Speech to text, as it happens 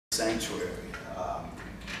sanctuary.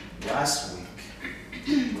 Last week,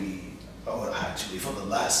 actually for the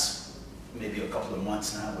last maybe a couple of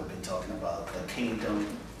months now, we've been talking about the kingdom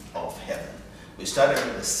of heaven. We started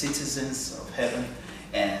with the citizens of heaven,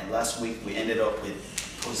 and last week we ended up with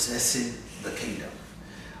possessing the kingdom.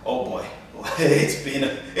 Oh boy, it's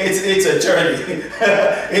a journey.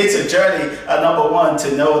 It's a journey. Number one,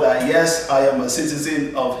 to know that yes, I am a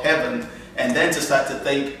citizen of heaven, and then to start to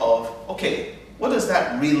think of, okay, what does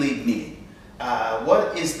that really mean?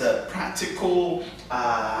 What is the practical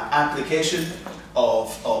application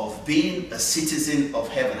of being a citizen of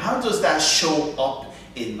heaven? How does that show up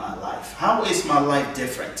in my life? How is my life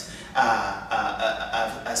different?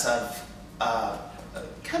 As I've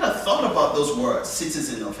kind of thought about those words,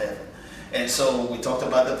 citizen of heaven. And so we talked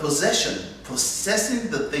about the possessing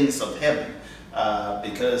the things of heaven.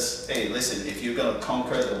 Because, hey, listen, if you're going to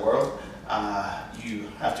conquer the world, you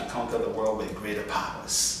have to conquer the world with greater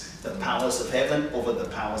powers. The powers of heaven over the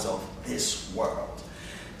powers of this world.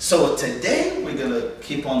 So today we're going to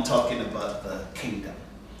keep on talking about the kingdom.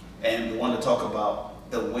 And we want to talk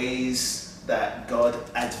about the ways that God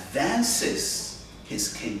advances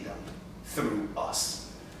his kingdom through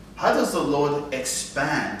us. How does the Lord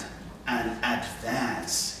expand and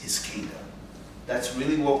advance his kingdom? That's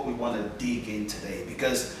really what we want to dig in today.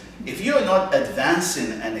 Because if you're not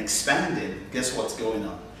advancing and expanding, guess what's going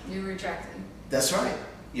on? You're retracting. That's right.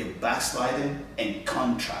 You're backsliding and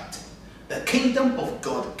contracting. The kingdom of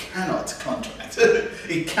God cannot contract.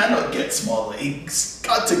 It cannot get smaller. It's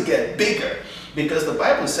got to get bigger. Because the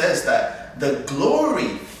Bible says that the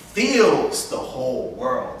glory fills the whole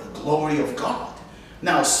world. The glory of God.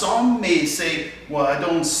 Now, some may say, well, I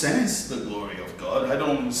don't sense the glory of God. I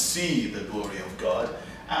don't see the glory of God.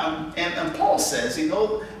 And Paul says, you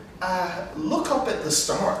know, look up at the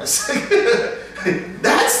stars.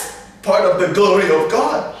 That's part of the glory of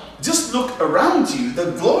God. Just look around you.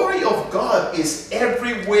 The glory of God is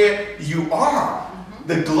everywhere you are.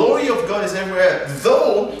 The glory of God is everywhere,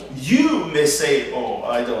 though you may say, oh,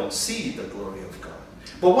 I don't see the glory of God.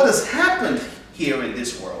 But what has happened here in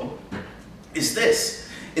this world is this.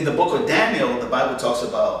 In the book of Daniel, the Bible talks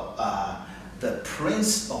about the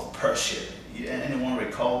prince of Persia. Anyone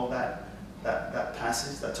recall that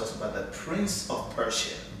passage that talks about the prince of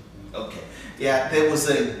Persia? Okay. Yeah, there was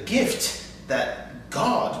a gift that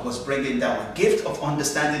God was bringing down, a gift of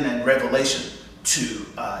understanding and revelation to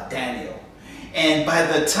Daniel. And by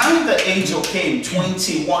the time the angel came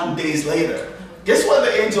 21 days later, guess what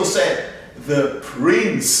the angel said? The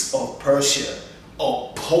prince of Persia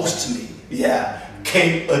opposed me. Yeah,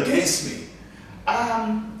 came against me.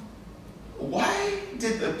 Why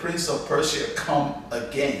did the prince of Persia come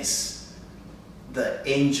against the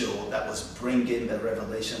angel that was bringing the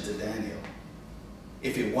revelation to Daniel?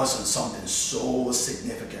 If it wasn't something so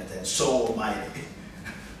significant and so mighty.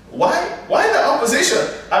 Why the opposition?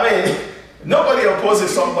 I mean, nobody opposes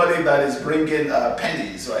somebody that is bringing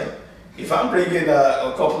pennies, right? If I'm bringing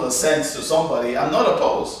a couple of cents to somebody, I'm not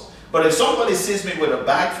opposed. But if somebody sees me with a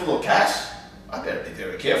bag full of cash, I better be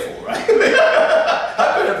very careful, right?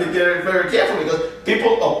 I better be very careful, because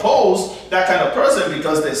people oppose that kind of person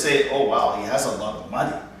because they say, oh wow, he has a lot of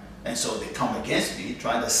money. And so they come against me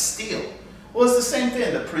trying to steal. Well, it's the same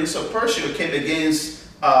thing. The prince of Persia came against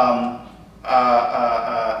the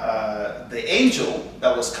angel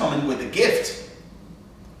that was coming with the gift.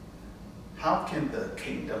 How can the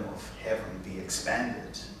kingdom of heaven be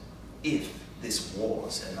expanded if these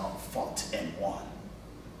wars are not fought and won?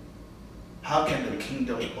 How can the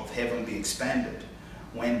kingdom of heaven be expanded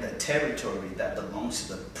when the territory that belongs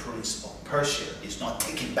to the prince of Persia is not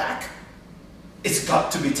taken back? It's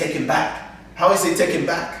got to be taken back. How is it taken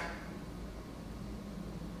back?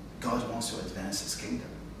 God wants to advance his kingdom.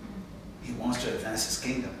 He wants to advance his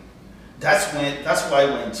kingdom. That's why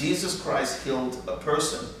when Jesus Christ healed a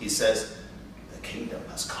person, he says, the kingdom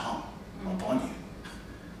has come upon you.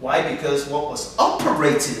 Why? Because what was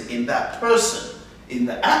operating in that person, in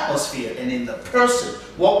the atmosphere and in the person,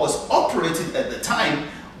 what was operating at the time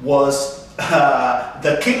was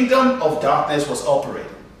the kingdom of darkness was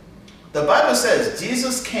operating. The Bible says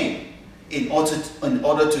Jesus came in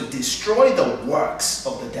order to destroy the works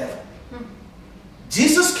of the devil.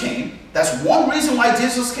 Jesus came, that's one reason why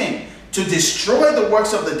Jesus came, to destroy the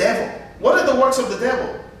works of the devil. What are the works of the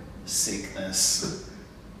devil? Sickness,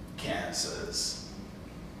 cancers,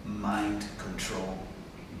 mind control,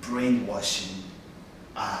 brainwashing,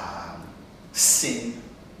 sin,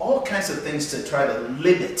 all kinds of things to try to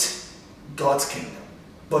limit God's kingdom.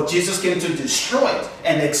 But Jesus came to destroy it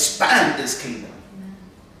and expand his kingdom.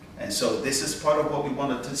 And so this is part of what we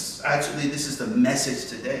wanted to, actually this is the message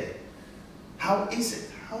today. How is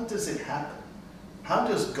it? how does it happen? How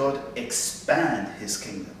does God expand his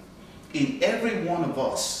kingdom? In every one of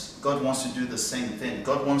us, God wants to do the same thing.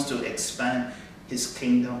 God wants to expand his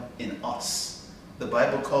kingdom in us. The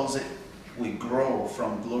Bible calls it, we grow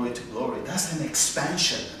from glory to glory. That's an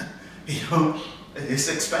expansion. It's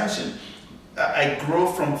expansion. I grow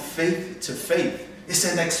from faith to faith. It's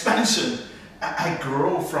an expansion. I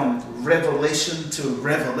grow from revelation to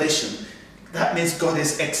revelation. That means God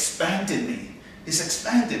is expanding me. He's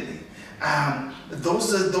expanded me.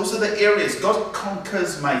 Those are the areas. God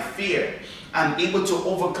conquers my fear. I'm able to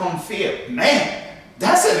overcome fear. Man,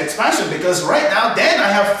 that's an expansion, because right now, then I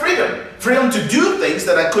have freedom. Freedom to do things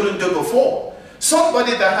that I couldn't do before.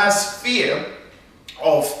 Somebody that has fear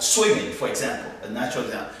of swimming, for example, a natural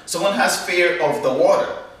example. Someone has fear of the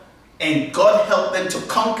water, and God helped them to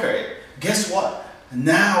conquer it. Guess what?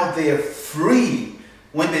 Now they're free.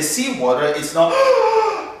 When they see water, it's not,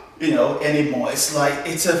 anymore. It's like,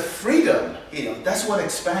 it's a freedom. That's what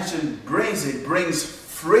expansion brings. It brings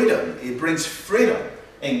freedom. It brings freedom.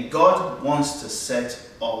 And God wants to set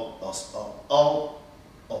all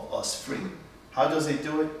of us free. How does he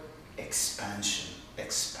do it? Expansion,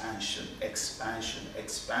 expansion, expansion,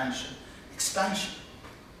 expansion, expansion,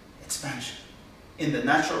 expansion. In the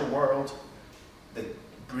natural world, the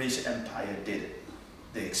British Empire did it.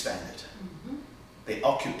 They expanded. Mm-hmm. They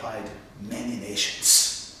occupied many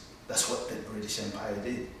nations. That's what the British Empire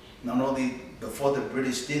did. Not only before the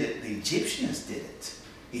British did it, the Egyptians did it.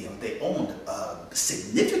 They owned a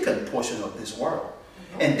significant portion of this world.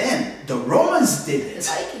 Mm-hmm. And then the Romans did it. The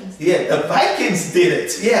Vikings. Yeah, the Vikings did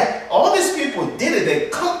it. Yeah, all these people did it. They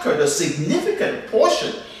conquered a significant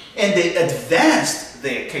portion, and they advanced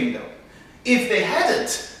their kingdom. If they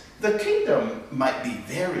hadn't, the kingdom might be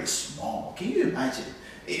very small. Can you imagine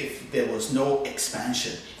if there was no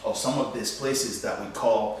expansion of some of these places that we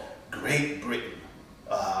call Great Britain,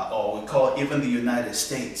 or we call even the United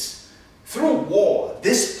States? Through war,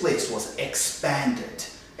 this place was expanded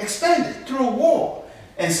through war.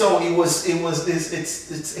 And so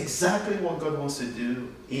it's exactly what God wants to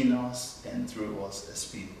do in us and through us as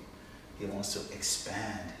people. He wants to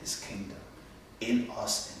expand his kingdom in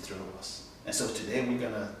us and through us. And so today we're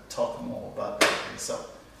going to talk more about that. And so,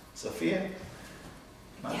 Sophia,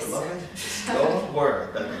 my beloved, it's your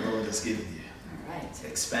word that the Lord has given you. All right.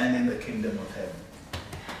 Expanding the kingdom of heaven.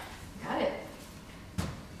 Got it.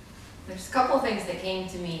 There's a couple things that came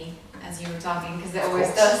to me as you were talking, because it always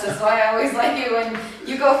does. That's why I always like it when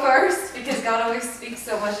you go first, because God always speaks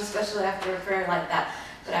so much, especially after a prayer like that.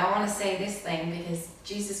 But I want to say this thing, because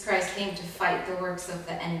Jesus Christ came to fight the works of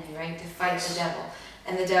the enemy, right? To fight the devil.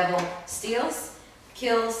 And the devil steals,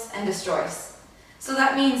 kills, and destroys. So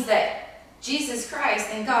that means that Jesus Christ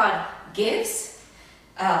and God gives,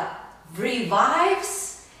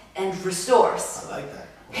 revives, and restores. I like that.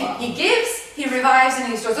 Wow. He gives, he revives, and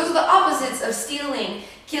he restores. Those are the opposites of stealing,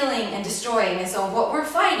 killing, and destroying. And so what we're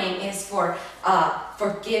fighting is for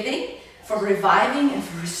giving, for reviving, and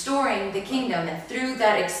for restoring the kingdom, and through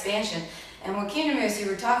that expansion. And what came to me as you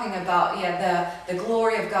were talking about, the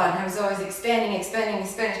glory of God, and I was always expanding. It's kind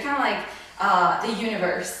of like the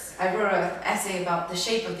universe. I wrote an essay about the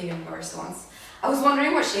shape of the universe once. I was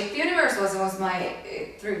wondering what shape the universe was. It was my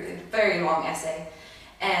very long essay.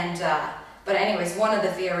 And but anyways, one of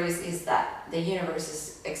the theories is that the universe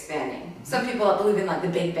is expanding. Mm-hmm. Some people believe in like the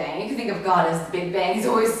Big Bang. You can think of God as the Big Bang. He's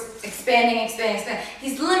always expanding.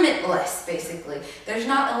 He's limitless, basically. There's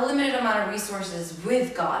not a limited amount of resources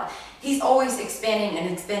with God. He's always expanding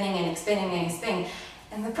and expanding and expanding and expanding.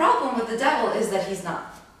 And the problem with the devil is that he's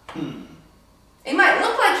not. It might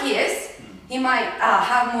look like he is. He might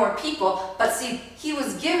have more people. But see, he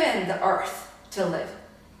was given the earth to live.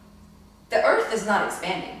 The earth is not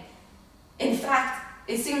expanding. In fact,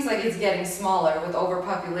 it seems like it's getting smaller with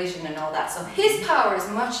overpopulation and all that. So his power is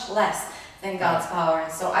much less than God's power.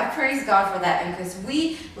 And so I praise God for that. And because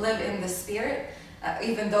we live in the Spirit,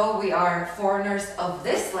 even though we are foreigners of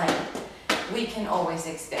this land, we can always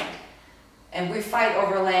expand. And we fight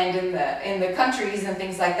over land in the countries and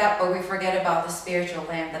things like that, but we forget about the spiritual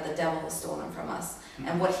land that the devil has stolen from us,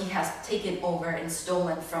 and what he has taken over and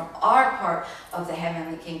stolen from our part of the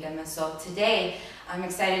heavenly kingdom. And so today, I'm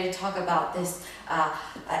excited to talk about this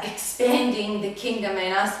expanding the kingdom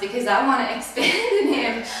in us, because I want to expand in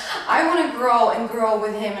him. I want to grow and grow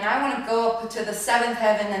with him, and I want to go up to the seventh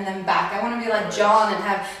heaven and then back. I want to be like John and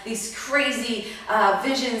have these crazy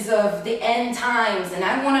visions of the end times, and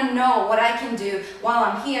I want to know what I can do while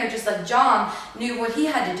I'm here, just like John knew what he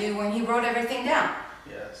had to do when he wrote everything down.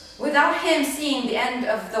 Yes. Without him seeing the end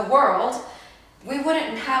of the world, we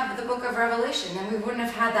wouldn't have the book of Revelation, and we wouldn't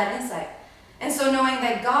have had that insight. And so knowing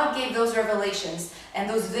that God gave those revelations and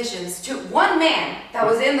those visions to one man that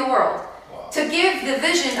was in the world to give the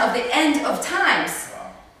vision of the end of times.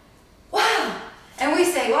 Wow. And we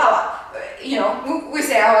say, wow, you know, we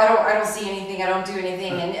say, oh, I don't see anything, I don't do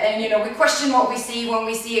anything. And you know, we question what we see. When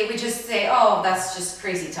we see it, we just say, oh, that's just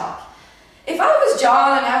crazy talk. If I was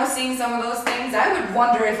John and I was seeing some of those things, I would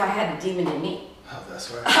wonder if I had a demon in me. Oh,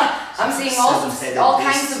 that's right. I'm seeing all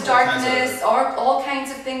kinds of darkness, all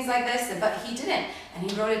kinds of things like this, but he didn't. And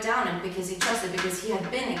he wrote it down and because he trusted, because he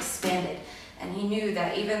had been expanded. And he knew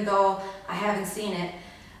that even though I haven't seen it,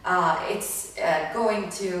 it's going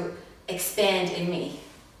to expand in me.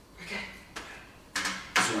 We're good.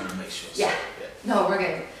 Just want to make sure. Yeah. No, we're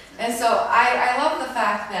good. And so I love the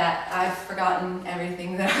fact that I've forgotten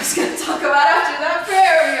everything that I was going to talk about after that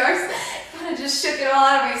prayer of yours. Kind of just shook it all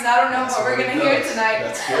out of me, so I don't know what we're going to hear tonight.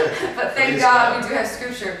 That's good. But thank God we do have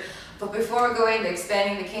scripture. But before we go into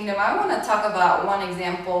expanding the kingdom, I want to talk about one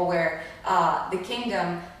example where the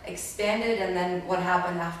kingdom expanded and then what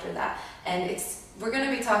happened after that. And we're going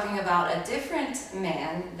to be talking about a different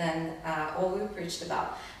man than all we preached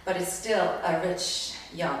about, but it's still a rich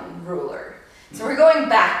young ruler. So we're going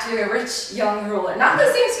back to a rich young ruler. Not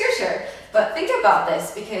the same scripture, but think about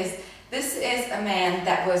this, because this is a man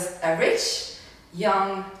that was a rich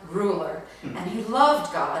young ruler, and he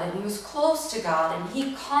loved God, and he was close to God, and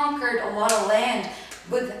he conquered a lot of land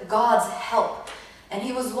with God's help, and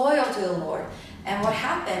he was loyal to the Lord. And what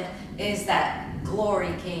happened is that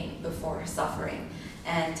glory came before suffering.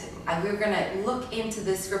 And we're going to look into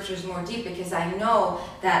the scriptures more deep, because I know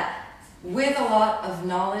that with a lot of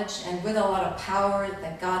knowledge and with a lot of power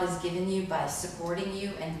that God has given you by supporting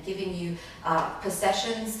you and giving you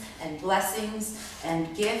possessions and blessings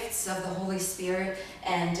and gifts of the Holy Spirit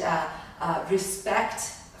and respect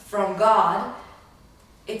from God,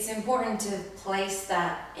 it's important to place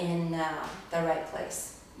that in the right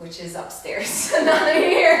place, which is upstairs, not in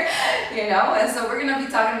here, you know. And so we're going to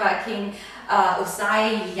be talking about King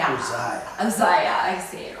Uzziah. Uzziah. I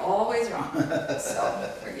say it always wrong,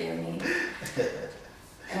 so forgive me.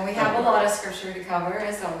 And we have a lot of scripture to cover,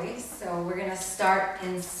 as always. So we're going to start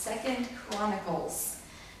in 2 Chronicles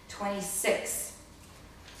 26.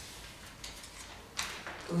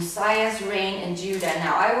 Uzziah's reign in Judah.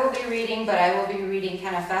 Now, I will be reading, but I will be reading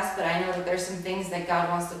kind of fast, but I know that there's some things that God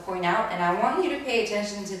wants to point out, and I want you to pay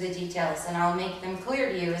attention to the details, and I'll make them clear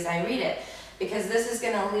to you as I read it, because this is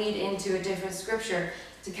going to lead into a different scripture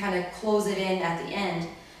to kind of close it in at the end.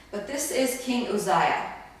 But this is King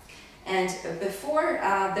Uzziah. And before,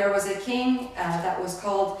 there was a king that was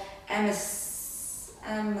called Amaziah?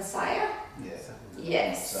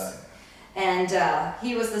 Yes. And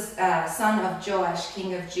he was the son of Joash,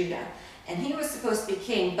 king of Judah. And he was supposed to be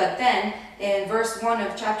king. But then, in verse 1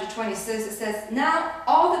 of chapter 26, it says, now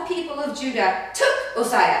all the people of Judah took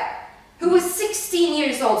Uzziah, who was 16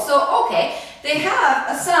 years old. So, okay, they have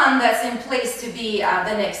a son that's in place to be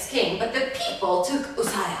the next king. But the people took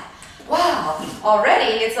Uzziah. Wow,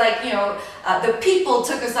 already it's like, you know, the people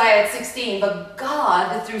took Uzziah at 16, but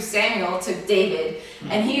God, through Samuel, took David.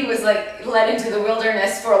 And he was like led into the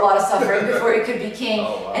wilderness for a lot of suffering before he could be king,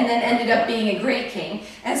 and then ended up being a great king.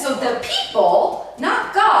 And so the people,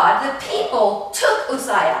 not God, the people took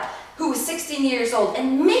Uzziah, who was 16 years old,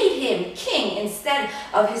 and made him king instead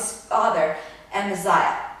of his father,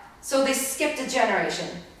 Amaziah. So they skipped a generation.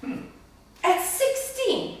 At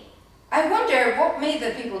 16. I wonder what made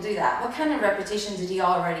the people do that. What kind of reputation did he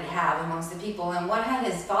already have amongst the people? And what had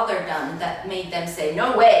his father done that made them say,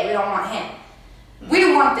 no way, we don't want him.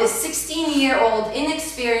 We want this 16-year-old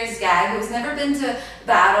inexperienced guy who's never been to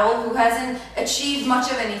battle, who hasn't achieved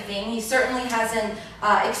much of anything. He certainly hasn't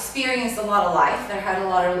experienced a lot of life or had a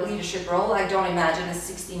lot of leadership role. I don't imagine a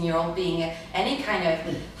 16-year-old being any kind of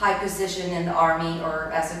high position in the army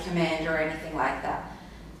or as a commander or anything like that.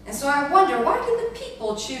 And so I wonder, why did the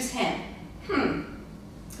people choose him?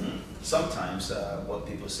 Sometimes what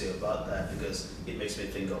people say about that, because it makes me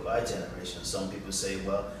think of our generation. Some people say,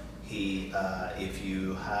 well, if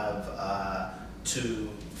you have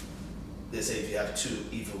they say if you have two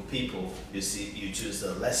evil people, you choose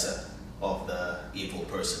the lesser of the evil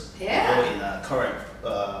person. Yeah. You know, in a current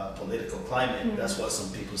political climate, that's what some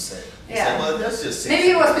people say. They say, well, that's just maybe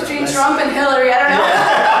it was between Trump and Hillary, I don't know.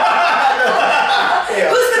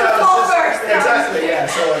 Who's going to fall first? Exactly, yeah.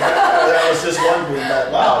 So that was just wondering that,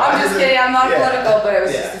 wow. No, I'm just kidding, I'm not political, but it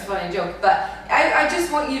was just a funny joke. But I just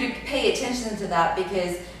want you to pay attention to that,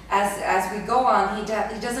 because as we go on, he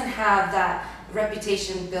doesn't have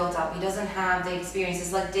reputation built up. He doesn't have the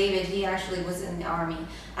experiences. Like David, he actually was in the army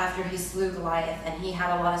after he slew Goliath, and he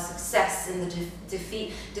had a lot of success in the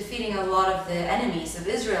defeating a lot of the enemies of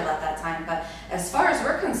Israel at that time. But as far as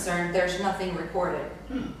we're concerned, there's nothing recorded.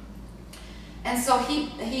 And so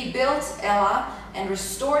he built Elah and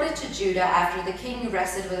restored it to Judah after the king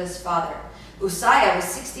rested with his father. Uzziah was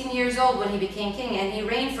 16 years old when he became king, and he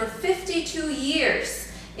reigned for 52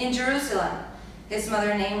 years in Jerusalem. His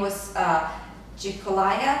mother's name was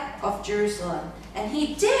Jecoliah of Jerusalem. And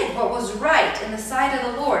he did what was right in the sight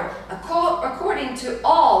of the Lord, according to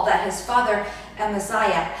all that his father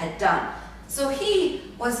Amaziah had done. So he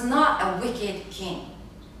was not a wicked king.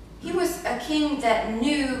 He was a king that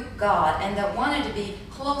knew God and that wanted to be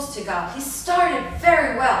close to God. He started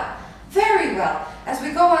very well. Very well. As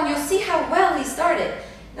we go on, you'll see how well he started.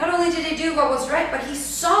 Not only did he do what was right, but he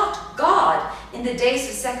sought God in the days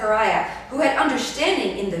of Zechariah, who had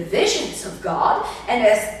understanding in the visions of God, and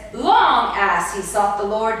as long as he sought the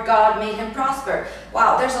Lord, God made him prosper.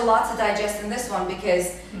 Wow, there's a lot to digest in this one,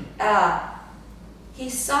 because he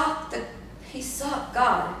sought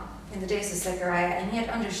God in the days of Zechariah, and he had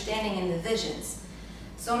understanding in the visions.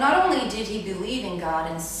 So not only did he believe in God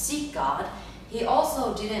and seek God, he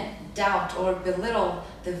also didn't doubt or belittle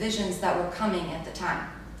the visions that were coming at the time.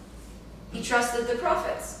 He trusted the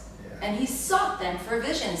prophets, and he sought them for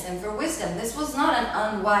visions and for wisdom. This was not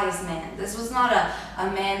an unwise man. This was not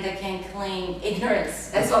a man that can claim ignorance.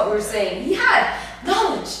 That's what we're saying. He had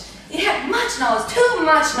knowledge. He had much knowledge, too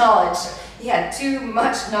much knowledge. He had too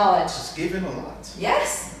much knowledge. Just gave him a lot.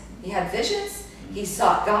 Yes, he had visions. He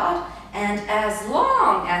sought God, and as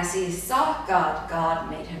long as he sought God, God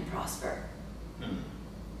made him prosper.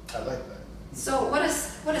 I like that. So what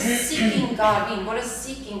does seeking God mean? What is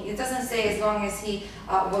seeking? It doesn't say as long as he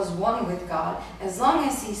was one with God. As long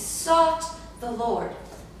as he sought the Lord.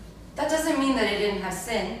 That doesn't mean that he didn't have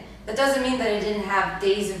sin. That doesn't mean that he didn't have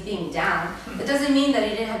days of being down. That doesn't mean that he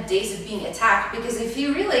didn't have days of being attacked. Because if he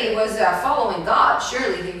really was following God,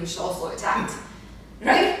 surely he was also attacked.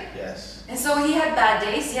 Right? Yes. And so he had bad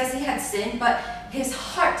days. Yes, he had sin. But his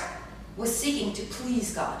heart was seeking to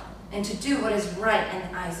please God and to do what is right in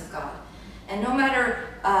the eyes of God. And no matter,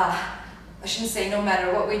 I shouldn't say no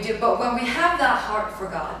matter what we do, but when we have that heart for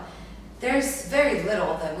God, there's very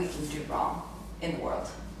little that we can do wrong in the world.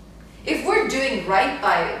 If we're doing right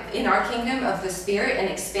in our kingdom of the Spirit and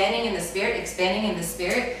expanding in the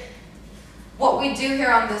Spirit, what we do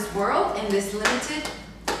here on this world, in this limited,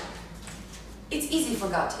 it's easy for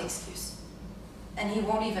God to excuse. And he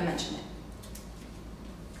won't even mention it.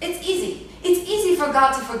 It's easy. It's easy for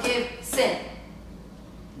God to forgive sin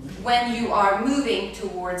when you are moving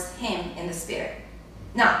towards him in the Spirit.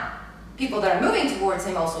 Now, people that are moving towards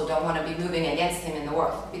him also don't want to be moving against him in the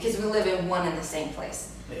world, because we live in one and the same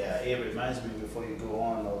place. Yeah, it reminds me, before you go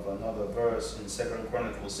on, of another verse in 2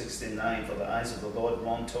 Chronicles 16:9. For the eyes of the Lord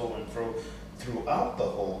run to and fro throughout the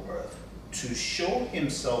whole earth, to show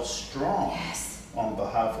himself strong on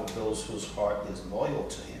behalf of those whose heart is loyal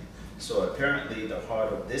to him. So apparently the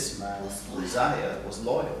heart of this man, Uzziah, was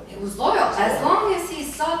loyal. It was loyal. As long as he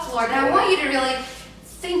sought the Lord. And I want you to really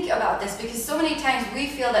think about this, because so many times we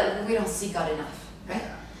feel that we don't seek God enough, right?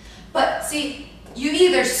 But see, you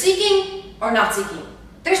either seeking or not seeking.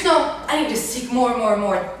 There's no, I need to seek more and more and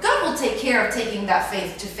more. God will take care of taking that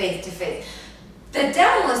faith to faith to faith. The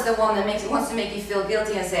devil is the one that wants to make you feel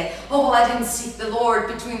guilty and say, oh, well, I didn't seek the Lord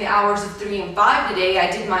between the hours of 3 and 5 today.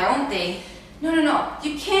 I did my own thing. No.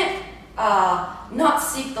 You can't not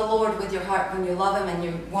seek the Lord with your heart when you love him and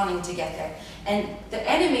you're wanting to get there. And the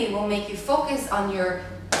enemy will make you focus on your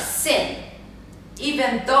sin,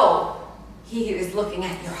 even though he is looking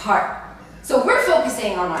at your heart. So we're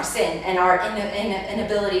focusing on our sin and our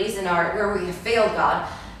inabilities and where we have failed God.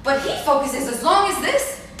 But he focuses, as long as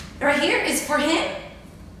this right here is for him,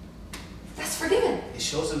 that's forgiven. He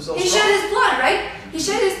shows himself He strong. shed his blood, right? He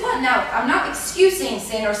shed his blood. Now, I'm not excusing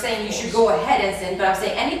sin or saying you should go ahead and sin, but I'm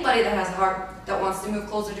saying anybody that has a heart that wants to move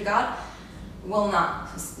closer to God will not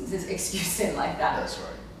excuse sin like that. That's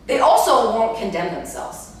right. They also won't condemn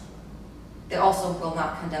themselves. They also will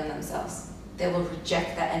not condemn themselves. They will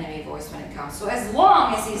reject that enemy voice when it comes. So as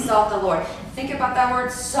long as he sought the Lord, think about that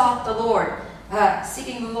word, sought the Lord.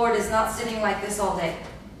 Seeking the Lord is not sitting like this all day.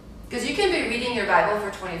 Because you can be reading your Bible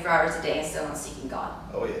for 24 hours a day and still not seeking God.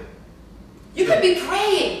 Oh, yeah. You could be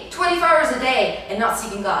praying 24 hours a day and not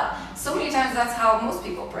seeking God. So many times that's how most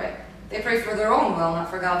people pray. They pray for their own will, not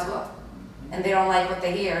for God's will. And they don't like what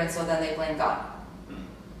they hear, and so then they blame God.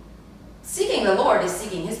 Seeking the Lord is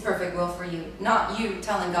seeking his perfect will for you, not you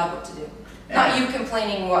telling God what to do. Not you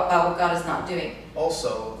complaining about what God is not doing.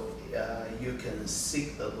 Also, you can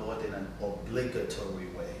seek the Lord in an obligatory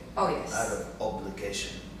way. Oh, yes. Out of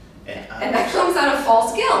obligation. And that comes out of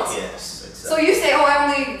false guilt. Yes, exactly. So you say, oh, I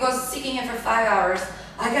only was seeking Him for 5 hours.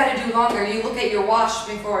 I got to do longer. You look at your watch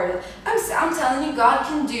before. I'm telling you, God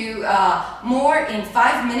can do more in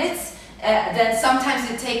 5 minutes than sometimes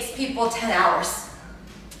it takes people 10 hours.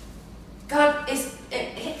 God is,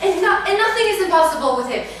 and nothing is impossible with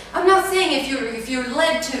Him. I'm not saying if you're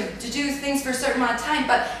led to do things for a certain amount of time,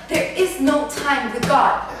 but there is no time with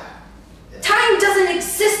God. Time doesn't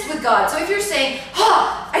exist with God. So if you're saying,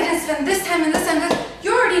 I didn't spend this time and this time,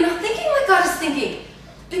 you're already not thinking like God is thinking.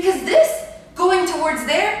 Because this, going towards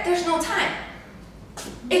there's no time.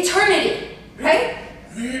 Eternity, right?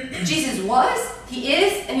 Jesus was, He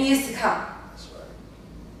is, and He is to come. That's right.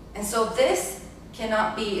 And so this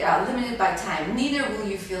cannot be limited by time. Neither will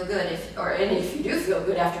you feel good, if you do feel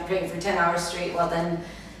good after praying for 10 hours straight, well then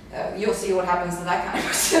you'll see what happens to that kind of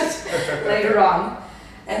person later on.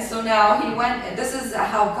 And so now he went, and this is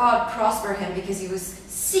how God prospered him, because he was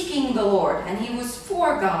seeking the Lord and he was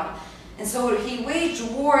for God. And so he waged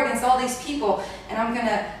war against all these people. And I'm going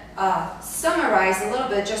to summarize a little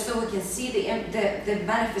bit just so we can see the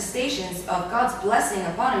manifestations of God's blessing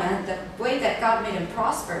upon him and the way that God made him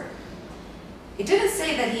prosper. He didn't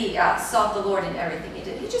say that he sought the Lord in everything he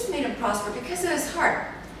did. He just made him prosper because of his heart.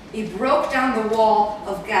 He broke down the wall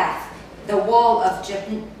of Gath, the wall of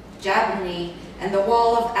Jabneh, and the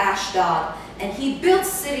wall of Ashdod, and he built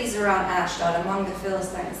cities around Ashdod among the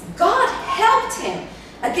Philistines. God helped him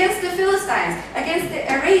against the Philistines, against the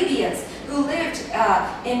Arabians who lived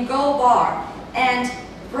in Golbar, and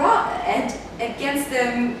against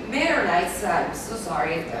the Maronites. I'm so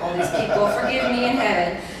sorry, all these people, forgive me in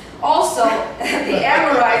heaven. Also, the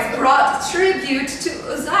Amorites brought tribute to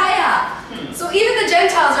Uzziah. So even the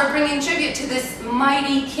Gentiles are bringing tribute to this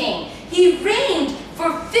mighty king. He reigned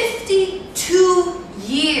for 52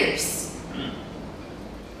 years.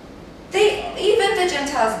 Even the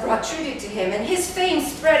Gentiles brought tribute to him, and his fame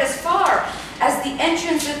spread as far as the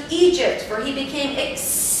entrance of Egypt, for he became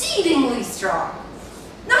exceedingly strong.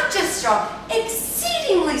 Not just strong,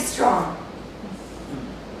 exceedingly strong.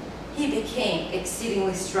 He became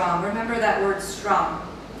exceedingly strong. Remember that word strong,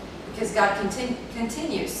 because God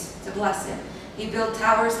continues to bless him. He built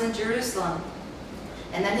towers in Jerusalem,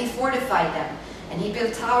 and then he fortified them. And he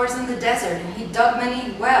built towers in the desert, and he dug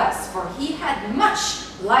many wells, for he had much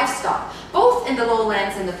livestock, both in the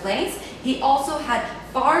lowlands and the plains. He also had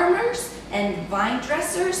farmers and vine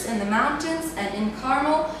dressers in the mountains and in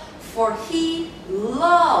Carmel, for he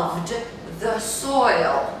loved the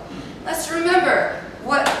soil. Let's remember,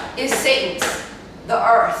 what is Satan's? The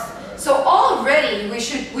earth. So already we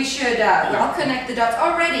should I'll connect the dots.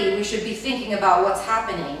 Already we should be thinking about what's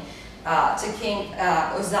happening to King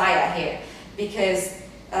Uzziah here. Because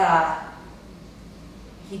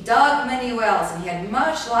he dug many wells and he had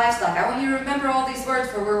much livestock. I want you to remember all these words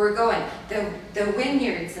for where we're going. The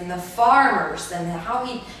vineyards and the farmers, and how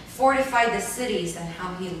he fortified the cities, and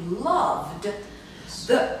how he loved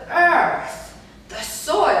the earth, the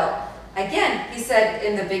soil. Again, he said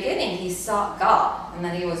in the beginning he sought God, and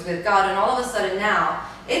that he was with God, and all of a sudden now,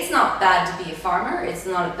 it's not bad to be a farmer, it's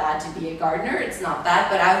not bad to be a gardener, it's not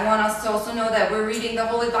bad, but I want us to also know that we're reading the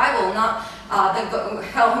Holy Bible, not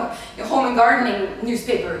the home and gardening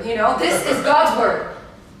newspaper, you know. This is God's word.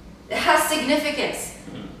 It has significance.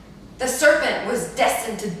 The serpent was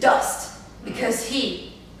destined to dust because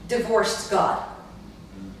he divorced God.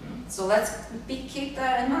 So let's keep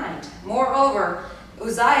that in mind. Moreover,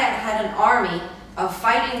 Uzziah had an army of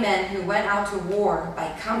fighting men who went out to war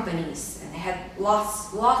by companies, and they had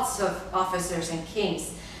lots of officers and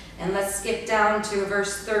kings. And let's skip down to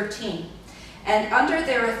verse 13. And under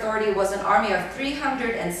their authority was an army of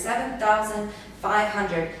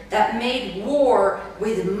 307,500 that made war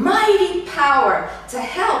with mighty power to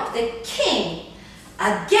help the king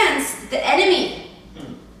against the enemy.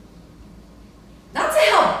 Not to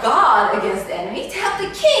help God against the enemy, to help the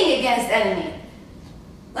king against the enemy.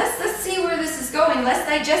 Let's see where this is going. Let's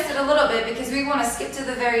digest it a little bit, because we want to skip to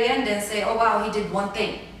the very end and say, oh wow, he did one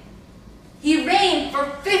thing. He reigned for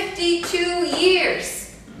 52 years.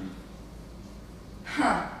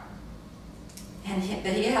 And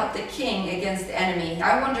he helped the king against the enemy.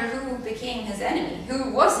 I wonder who became his enemy.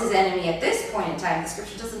 Who was his enemy at this point in time? The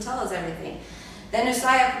scripture doesn't tell us everything. Then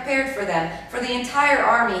Uzziah prepared for them, for the entire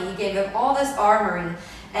army. He gave them all this armory.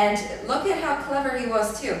 And look at how clever he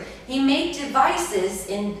was too. He made devices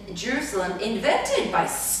in Jerusalem invented by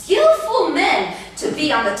skillful men to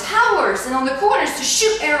be on the towers and on the corners to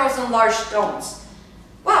shoot arrows and large stones.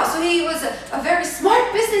 Wow, so he was a very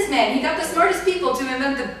smart businessman. He got the smartest people to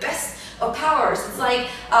invent the best of powers. It's like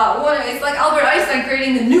it's like Albert Einstein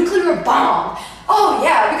creating the nuclear bomb. Oh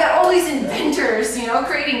yeah, we got all these inventors, you know,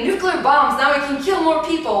 creating nuclear bombs. Now we can kill more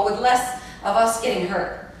people with less of us getting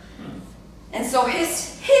hurt. And so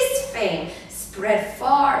his fame spread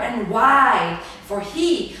far and wide, for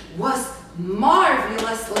he was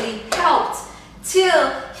marvelously helped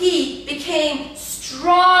till he became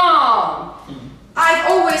strong.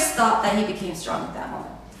 I've always thought that he became strong at that moment.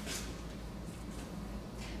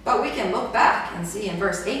 But we can look back and see in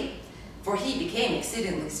verse 8, for he became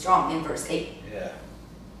exceedingly strong in verse 8. Yeah.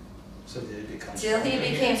 So did he become Till strong?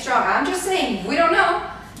 he became strong. I'm just saying, we don't know.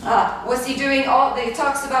 Was he doing it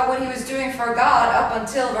talks about what he was doing for God up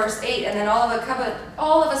until verse 8, and then all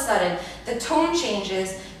of a sudden the tone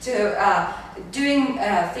changes to doing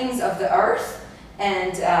things of the earth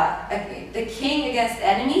and the king against the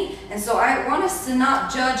enemy. And so I want us to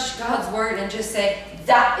not judge God's word and just say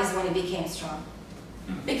that is when he became strong,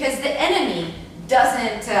 because the enemy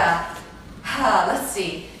doesn't let's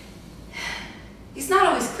see, he's not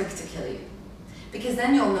always quick to kill you, because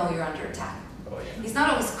then you'll know you're under attack. Oh, yeah. He's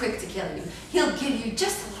not always quick to kill you. He'll give you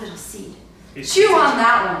just a little seed. It's Chew on strategic.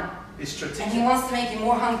 that one. It's strategic. And he wants to make you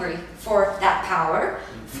more hungry for that power,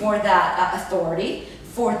 for that authority,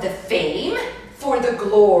 for the fame, for the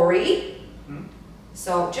glory.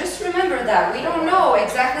 So just remember that we don't know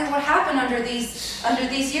exactly what happened under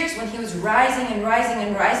these years when he was rising and rising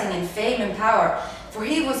and rising in fame and power. For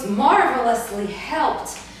he was marvelously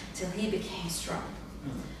helped till he became strong.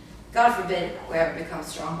 God forbid we ever become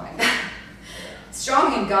strong like that.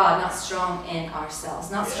 Strong in God, not strong in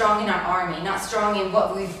ourselves, not strong in our army, not strong in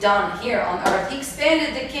what we've done here on earth. He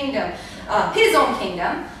expanded the kingdom, his own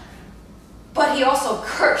kingdom, but he also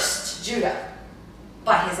cursed Judah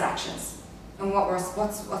by his actions and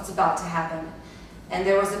what's about to happen. And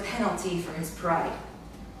there was a penalty for his pride.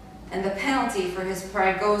 And the penalty for his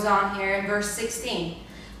pride goes on here in verse 16.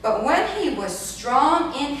 But when he was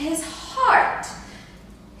strong in his heart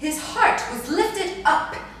was lifted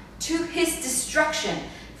up to his destruction,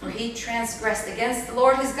 for he transgressed against the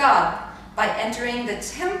Lord his God by entering the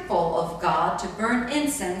temple of God to burn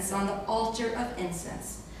incense on the altar of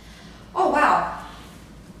incense. Oh wow.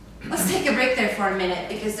 Let's take a break there for a minute,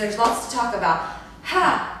 because there's lots to talk about.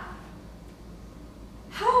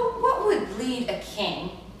 What would lead a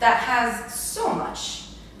king that has so much,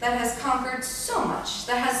 that has conquered so much,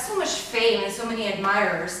 that has so much fame and so many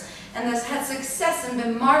admirers, and has had success and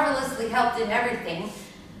been marvelously helped in everything?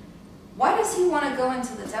 Why does he want to go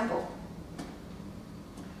into the temple?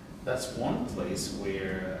 That's one place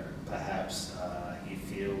where perhaps he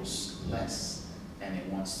feels less and he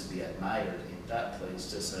wants to be admired in that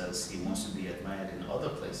place, just as he wants to be admired in other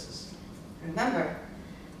places. Remember,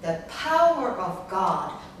 the power of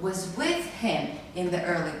God was with him in the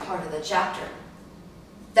early part of the chapter.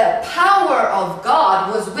 The power of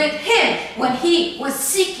God was with him when he was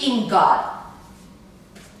seeking God.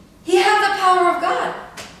 He had the power of God.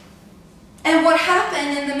 And what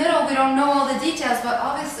happened in the middle, we don't know all the details, but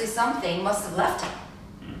obviously something must have left him.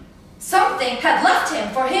 Something had left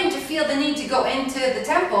him for him to feel the need to go into the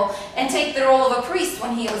temple and take the role of a priest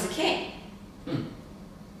when he was a king.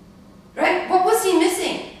 Right? What was he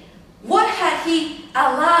missing? What had he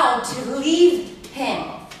allowed to leave him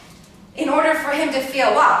in order for him to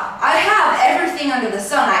feel, wow, I have everything under the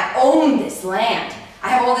sun. I own this land. I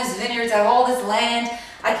have all these vineyards. I have all this land.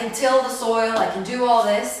 I can till the soil. I can do all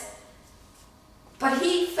this. But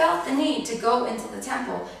he felt the need to go into the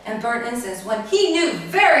temple and burn incense when he knew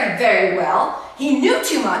very, very well, he knew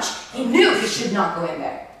too much, he knew he should not go in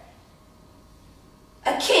there.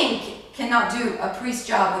 A king cannot do a priest's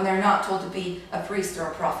job when they're not told to be a priest or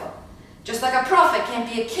a prophet. Just like a prophet can't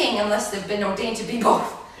be a king unless they've been ordained to be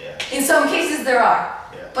both. Yeah. In some cases there are.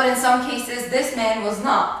 Yeah. But in some cases this man was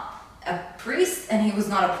not a priest and he was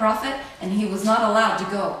not a prophet and he was not allowed to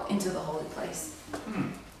go into the holy place.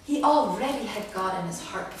 He already had God in his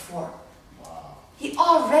heart before. Wow. He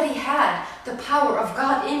already had the power of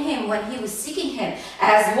God in him when he was seeking him.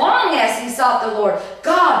 As long as he sought the Lord,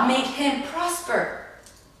 God made him prosper.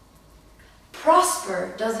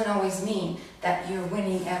 Prosper doesn't always mean that you're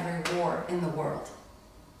winning every war in the world.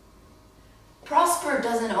 Prosper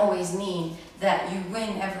doesn't always mean that you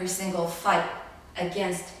win every single fight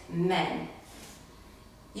against men.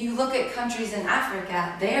 You look at countries in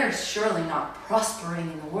Africa, they're surely not prospering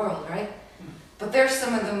in the world, right? But they're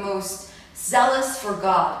some of the most zealous for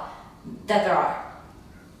God that there are.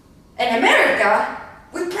 In America,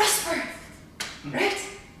 we prosper, right?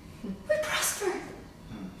 We prosper.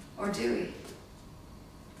 Or do we?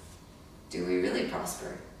 Do we really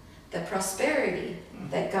prosper? the prosperity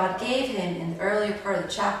that God gave him in the earlier part of the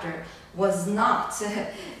chapter was not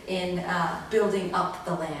in building up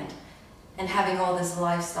the land and having all this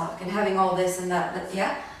livestock and having all this and that.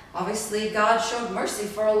 Yeah, obviously God showed mercy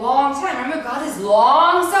for a long time. Remember, God is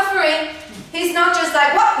long suffering. He's not just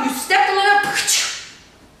like, what, you stepped a little.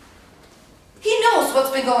 He knows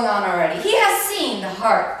what's been going on already. He has seen the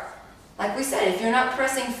heart. Like we said, if you're not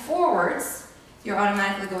pressing forwards, you're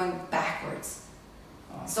automatically going backwards.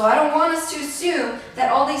 So I don't want us to assume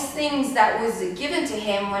that all these things that was given to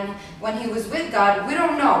him when he was with God, we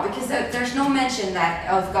don't know, because there's no mention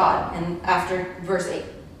of God after verse 8.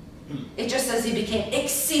 It just says he became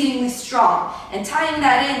exceedingly strong, and tying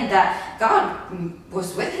that in, that God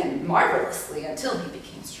was with him marvelously until he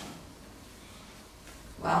became strong.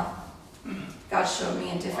 Well, God showed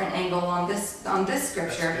me a different angle on this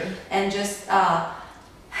scripture, and just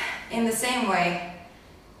in the same way,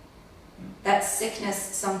 that sickness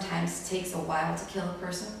sometimes takes a while to kill a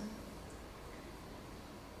person.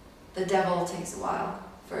 The devil takes a while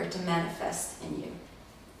for it to manifest in you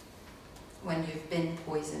when you've been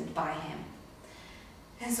poisoned by him.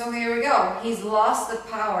 And so here we go. He's lost the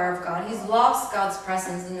power of God. He's lost God's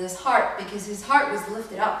presence in his heart because his heart was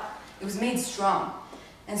lifted up. It was made strong.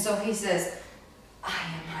 And so he says, I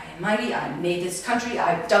am high and mighty. I made this country.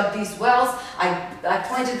 I dug these wells. I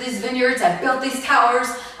planted these vineyards. I built these towers.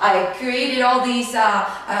 I created all these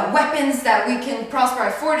weapons that we can prosper.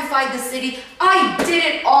 I fortified the city. I did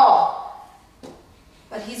it all.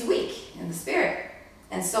 But he's weak in the spirit.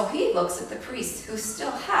 And so he looks at the priests who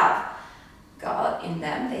still have God in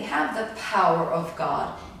them. They have the power of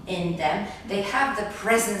God in them. They have the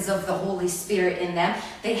presence of the Holy Spirit in them.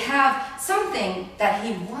 They have something that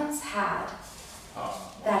he once had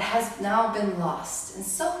that has now been lost. And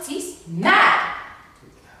so he's mad.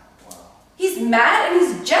 He's mad and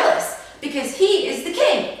he's jealous because he is the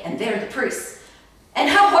king and they're the priests. And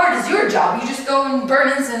how hard is your job? You just go and burn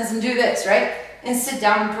incense and do this, right? And sit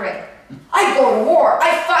down and pray. I go to war.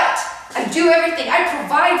 I fight. I do everything. I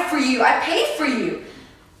provide for you. I pay for you.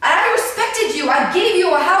 I respected you. I gave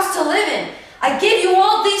you a house to live in. I gave you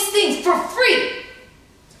all these things for free.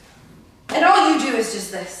 And all you do is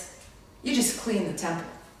just this. You just clean the temple.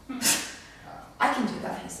 I can do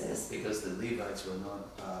that, he says. Because the Levites were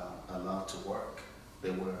not allowed to work.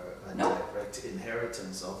 They were a direct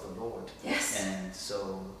inheritance of the Lord. Yes. And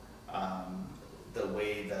so the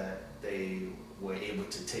way that they were able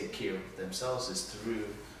to take care of themselves is through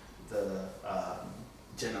the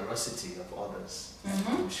generosity of others.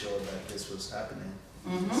 Mm-hmm. I'm sure that this was happening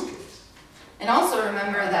in this case. And also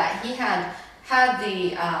remember that he had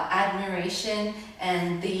the admiration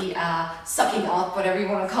and the sucking up, whatever you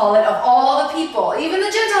want to call it, of all the people. Even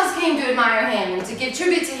the Gentiles came to admire him and to give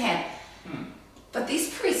tribute to him. But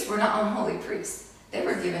these priests were not unholy priests. They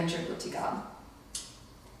were giving tribute to God.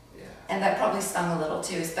 Yeah. And that probably stung a little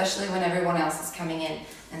too, especially when everyone else is coming in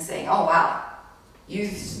and saying, oh wow, you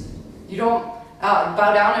don't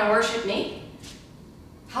bow down and worship me?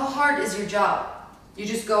 How hard is your job? You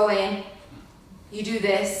just go in, you do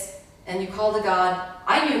this, and you call to God.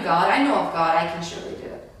 I knew God, I know of God, I can surely do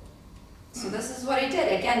it. So this is what he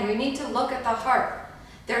did. Again, we need to look at the heart.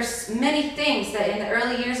 There's many things that in the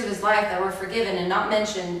early years of his life that were forgiven and not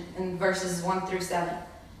mentioned in verses 1 through 7.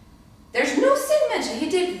 There's no sin mentioned. He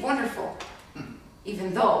did wonderful.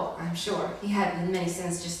 Even though, I'm sure, he had many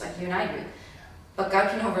sins just like you and I do. But God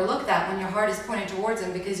can overlook that when your heart is pointed towards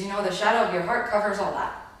him, because you know the shadow of your heart covers all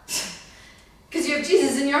that. Because you have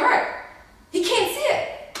Jesus in your heart. He can't see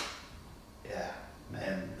it. Yeah,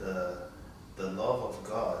 man, the love of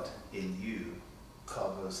God in you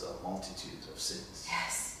covers a multitude of sins.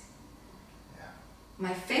 Yes. Yeah.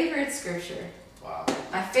 My favorite scripture. Wow.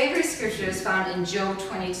 My favorite scripture is found in Job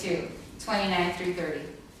 22, 29 through 30.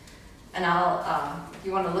 And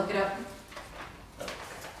you want to look it up?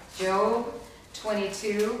 Job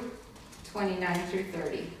 22, 29 through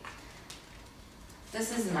 30.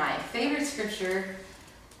 This is my favorite scripture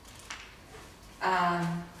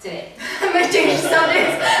today. I'm going to change some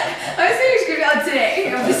days. My favorite scripture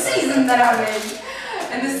today, of the season that I'm in,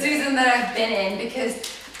 and the season that I've been in, because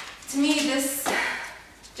to me this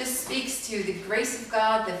just speaks to the grace of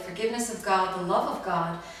God, the forgiveness of God, the love of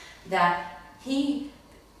God, that he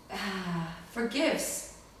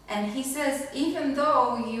forgives. And he says, even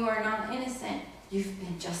though you are not innocent, you've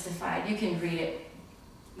been justified. You can read it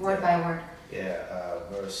word by word. Yeah,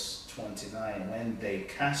 verse 29, when they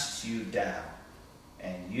cast you down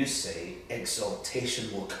and you say,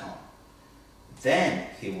 exaltation will come, then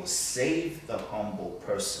he will save the humble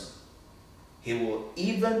person. He will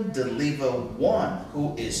even deliver one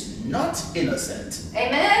who is not innocent.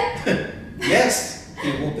 Amen? Yes,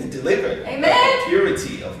 He will be delivered. Amen. By the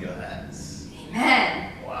purity of your hands.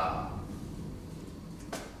 Amen. Wow.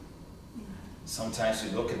 Sometimes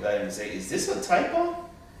you look at that and say, is this a typo?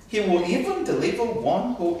 He will even deliver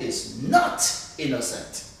one who is not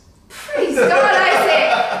innocent. Praise God,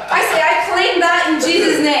 I claim that in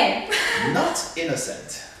Jesus' name. Not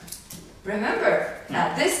innocent. Remember,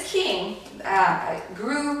 this king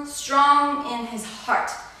grew strong in his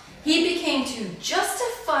heart. He became to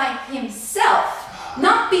justify himself,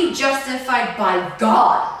 not be justified by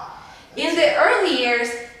God. In the early years,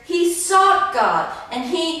 he sought God, and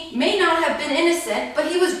he may not have been innocent,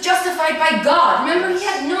 but he was justified by God. Remember, he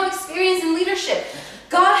had no experience in leadership.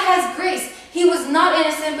 God has grace. He was not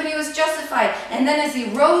innocent, but he was justified. And then as he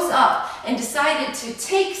rose up and decided to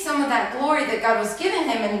take some of that glory that God was giving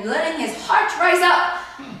him and letting his heart rise up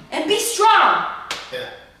and be strong,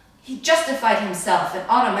 he justified himself, and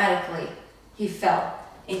automatically he fell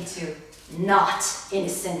into not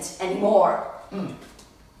innocent anymore.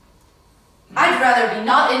 I'd rather be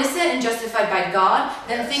not innocent and justified by God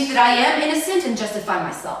than think that I am innocent and justify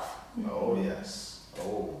myself. Oh, yes.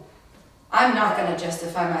 Oh. I'm not going to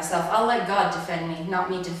justify myself. I'll let God defend me, not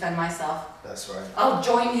me defend myself. That's right. I'll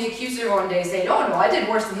join the accuser one day saying, oh no, I did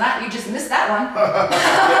worse than that. You just missed that one.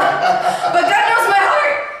 But God knows my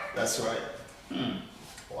heart. That's right.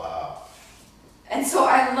 Wow. And so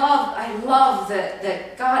I love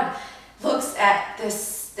that God looks at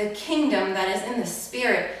the kingdom that is in the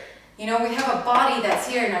spirit. You know, we have a body that's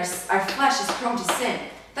here and our flesh is prone to sin.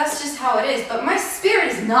 That's just how it is. But my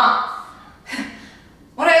spirit is not.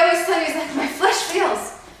 What I always tell you is that my flesh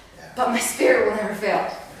fails, but my spirit will never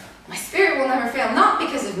fail. My spirit will never fail, not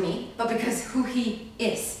because of me, but because who he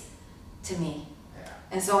is to me.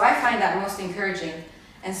 And so I find that most encouraging.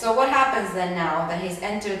 And so what happens then now that he's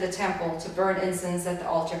entered the temple to burn incense at the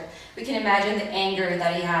altar? We can imagine the anger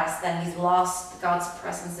that he has, that he's lost God's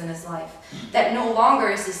presence in his life. That no longer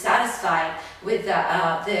is he satisfied with the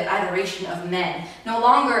adoration of men. No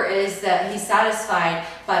longer is that he's satisfied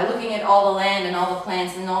by looking at all the land and all the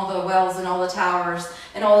plants and all the wells and all the towers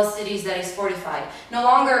and all the cities that he's fortified. No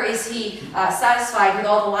longer is he satisfied with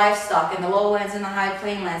all the livestock and the lowlands and the high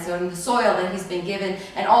plainlands and the soil that he's been given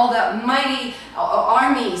and all the mighty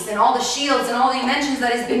armies and all the shields and all the inventions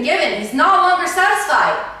that he's been given. He's no longer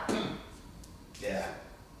satisfied. Yeah.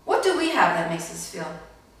 What do we have that makes us feel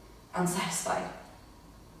unsatisfied?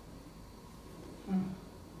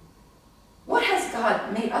 What has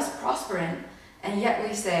God made us prosper in, and yet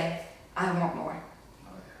we say, I want more?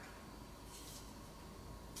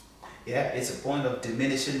 Yeah, it's a point of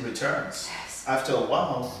diminishing returns. Yes. After a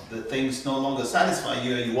while, the things no longer satisfy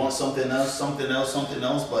you, and you want something else, something else, something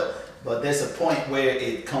else. But there's a point where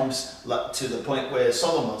it comes to the point where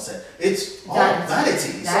Solomon said, "It's all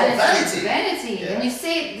vanity. It's all vanity." Vanity. Yeah. And you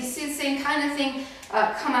see the same kind of thing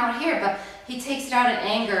come out here, but he takes it out in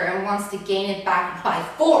anger and wants to gain it back by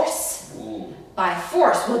force. Ooh. By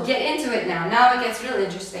force. We'll get into it now. Now it gets really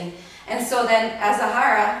interesting. And so then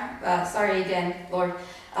Uzziah, sorry again, Lord.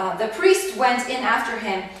 The priest went in after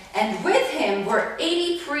him, and with him were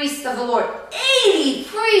 80 priests of the Lord. 80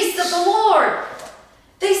 priests of the Lord!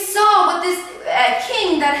 They saw what this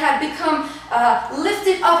king that had become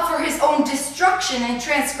lifted up for his own destruction and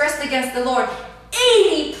transgressed against the Lord.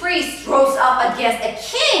 80 priests rose up against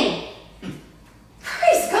a king.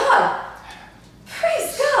 Praise God.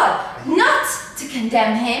 Praise God. Not to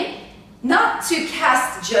condemn him, not to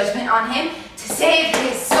cast judgment on him, to save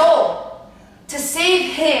his soul. To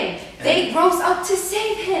save him. They rose up to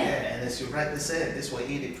save him. Yeah, and as you rightly said, these were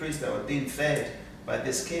 80 priests that were being fed by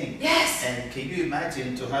this king. Yes. And can you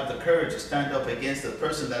imagine to have the courage to stand up against the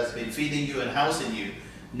person that's been feeding you and housing you,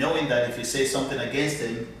 knowing that if you say something against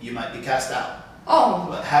him, you might be cast out? Oh.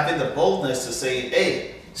 But having the boldness to say,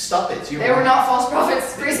 hey, stop it. They were not false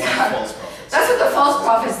prophets. Praise God. False prophets. That's what the false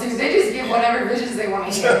prophets do. They just give whatever visions they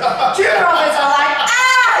want to hear. True prophets are like,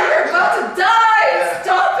 you're about to die.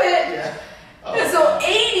 Stop it. Yeah. Oh. And so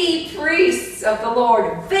 80 priests of the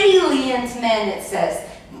Lord, valiant men, it says,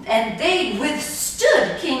 and they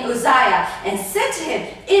withstood King Uzziah and said to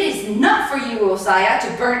him, it is not for you, Uzziah,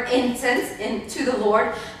 to burn incense to the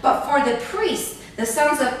Lord, but for the priests, the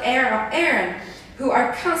sons of Aaron, who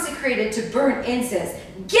are consecrated to burn incense.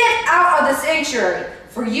 Get out of the sanctuary,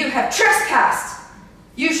 for you have trespassed.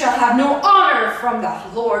 You shall have no honor from the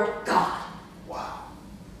Lord God. Wow.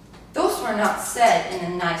 Those were not said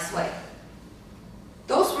in a nice way.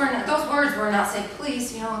 Those words were not saying,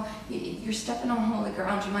 please, you're stepping on holy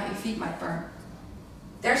ground, your feet might burn.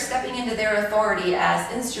 They're stepping into their authority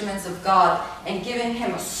as instruments of God and giving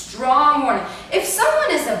him a strong warning. If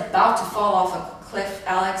someone is about to fall off a cliff,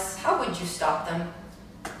 Alex, how would you stop them?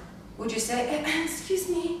 would you say, excuse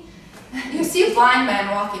me? You see a blind man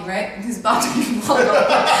walking, right? He's about to be blown up.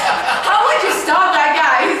 How would you stop that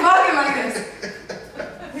guy? He's walking like this.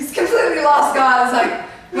 He's completely lost God. It's like,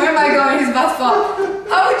 where am I going? He's about to fall.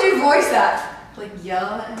 How would you voice that? Like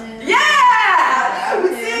yell at him? Yeah! See,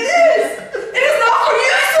 it is! It is not for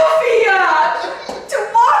you, Sophia! To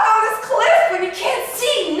walk on this cliff when you can't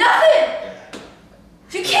see nothing!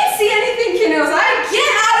 You can't see anything, kiddos. Get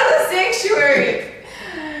out of the sanctuary!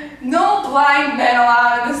 No blind men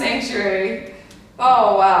allowed in the sanctuary.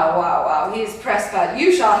 Oh, wow, wow, wow. He is pressed by,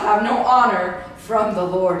 you shall have no honor from the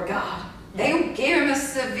Lord God. They gave him a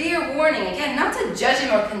severe warning. Again, not to judge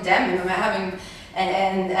him or condemn him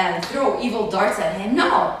and throw evil darts at him.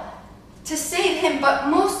 No. To save him, but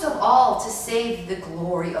most of all, to save the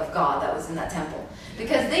glory of God that was in that temple.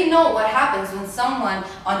 Because they know what happens when someone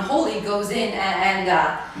unholy goes in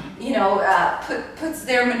puts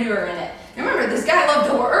their manure in it. Remember, this guy loved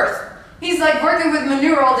the earth. He's like working with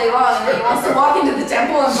manure all day long, and then he wants to walk into the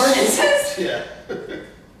temple and burn incense. Yeah.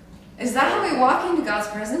 Is that how we walk into God's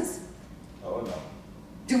presence? Oh, no.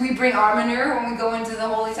 Do we bring our manure when we go into the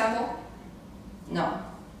holy temple? No.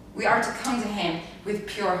 We are to come to him with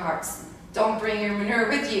pure hearts. Don't bring your manure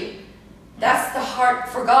with you. That's the heart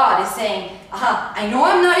for God, is saying, I know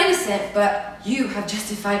I'm not innocent, but you have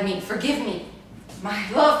justified me. Forgive me. My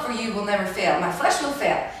love for you will never fail. My flesh will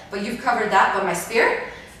fail, but you've covered that, but my spirit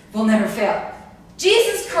will never fail.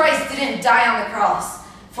 Jesus Christ didn't die on the cross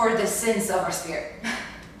for the sins of our spirit.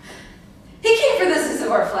 He came for the sins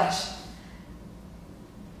of our flesh.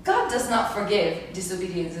 God does not forgive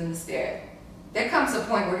disobedience in the spirit. There comes a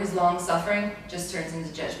point where his long suffering just turns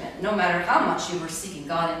into judgment, no matter how much you were seeking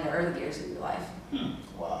God in the early years of your life.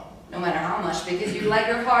 Wow. No matter how much, because you let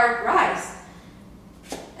your heart rise.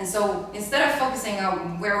 And so instead of focusing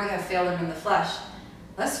on where we have failed him in the flesh,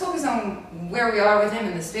 let's focus on where we are with him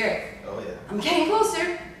in the spirit. Oh, yeah. I'm getting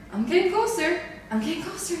closer. I'm getting closer. I'm getting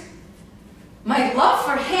closer. My love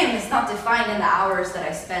for him is not defined in the hours that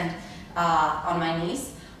I spend on my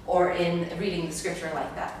knees or in reading the scripture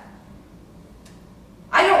like that.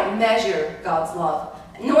 I don't measure God's love,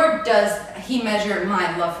 nor does he measure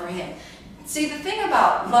my love for him. See, the thing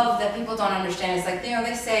about love that people don't understand is like,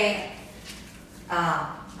 they say,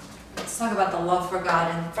 let's talk about the love for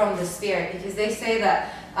God and from the Spirit, because they say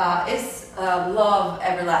that is love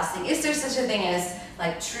everlasting? Is there such a thing as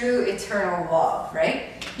like true eternal love,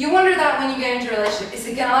 right? You wonder that when you get into a relationship. Is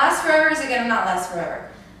it going to last forever? Is it going to not last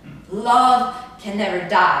forever? Love can never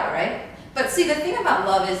die, right? But see, the thing about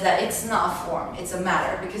love is that it's not a form, it's a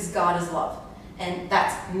matter, because God is love. And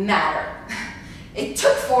that's matter. It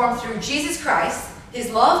took form through Jesus Christ. His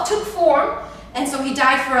love took form, and so he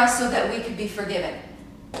died for us so that we could be forgiven.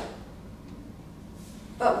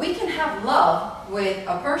 But we can have love with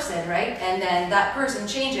a person, right? And then that person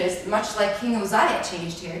changes, much like King Uzziah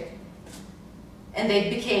changed here. And they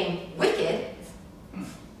became wicked.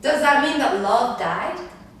 Does that mean that love died?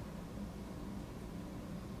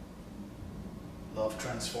 Love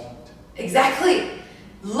transformed. Exactly.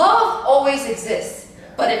 Love always exists,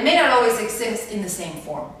 but it may not always exist in the same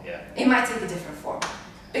form. Yeah. It might take a different form,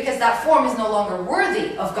 because that form is no longer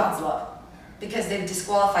worthy of God's love, because they've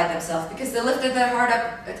disqualified themselves, because they lifted their heart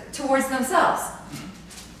up towards themselves.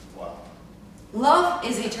 Wow. Love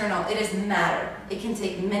is eternal. It is matter. It can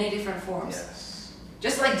take many different forms. Yes.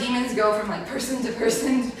 Just like demons go from like person to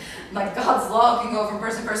person, like God's love can go from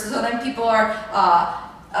person to person. So then people are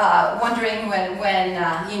wondering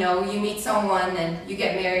when you meet someone and you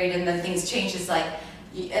get married and then things change. It's like,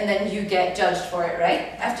 and then you get judged for it,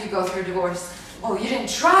 right? After you go through a divorce. Oh, you didn't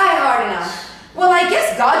try hard enough. Well, I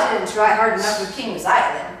guess God didn't try hard enough with King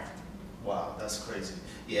Uzziah then. Wow, that's crazy.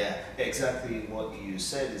 Yeah, exactly what you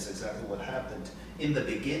said is exactly what happened. In the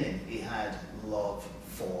beginning, he had love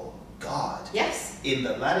for God. Yes. In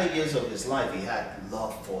the latter years of his life, he had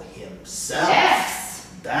love for himself. Yes.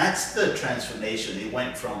 That's the transformation. It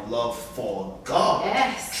went from love for God,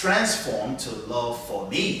 yes, transformed to love for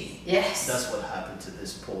me. Yes. That's what happened to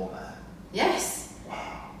this poor man. Yes.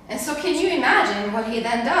 Wow. And so can you imagine what he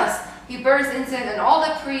then does? He burns incense, and all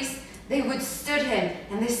the priests, they withstood him,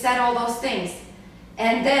 and they said all those things.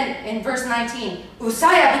 And then in verse 19,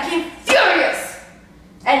 Uzziah became furious,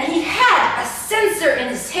 and he had a censer in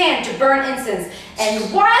his hand to burn incense.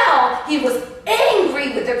 And while he was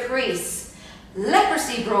angry with the priests,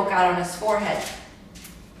 leprosy broke out on his forehead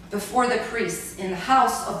before the priests in the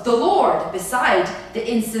house of the Lord beside the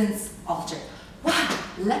incense altar. Wow,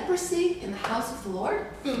 leprosy in the house of the Lord?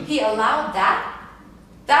 He allowed that?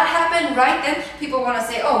 that happened right then, people want to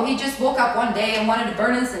say, oh, he just woke up one day and wanted to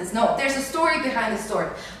burn incense. No, there's a story behind the story.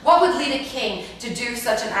 What would lead a king to do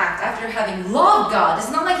such an act after having loved God? It's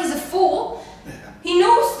not like he's a fool. He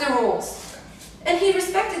knows the rules. And he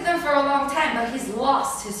respected them for a long time, but he's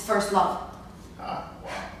lost his first love.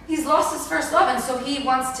 He's lost his first love, and so he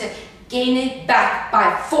wants to gain it back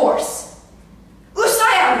by force.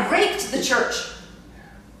 Uzziah raped the church.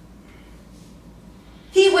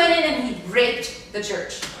 He went in and he raped the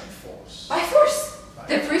church. By force. By force.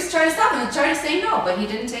 The priest tried to stop him and tried to say no, but he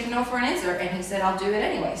didn't take no for an answer, and he said, I'll do it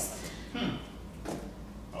anyways.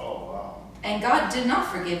 Oh, wow. And God did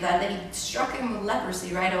not forgive that. Then he struck him with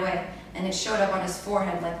leprosy right away, and it showed up on his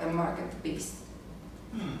forehead like the mark of the beast.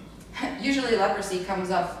 Usually leprosy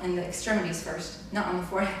comes up in the extremities first, not on the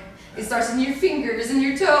forehead. It starts in your fingers and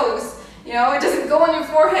your toes. You know, it doesn't go on your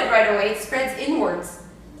forehead right away. It spreads inwards.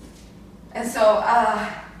 And so,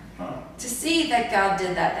 to see that God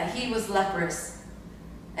did that, that he was leprous.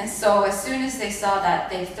 And so as soon as they saw that,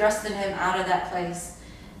 they thrusted him out of that place.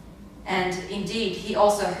 And indeed, he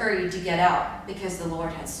also hurried to get out because the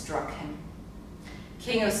Lord had struck him.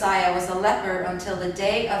 King Uzziah was a leper until the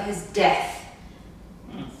day of his death.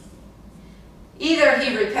 Either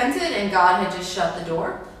he repented and God had just shut the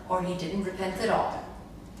door, or he didn't repent at all.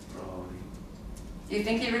 Probably. Do you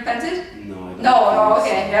think he repented? No, I don't. No,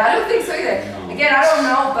 okay. Yeah, I don't think so either. No. Again, I don't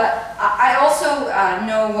know, but I also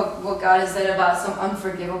know what God has said about some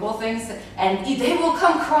unforgivable things. And they will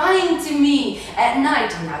come crying to me at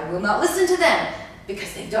night, and I will not listen to them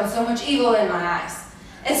because they've done so much evil in my eyes.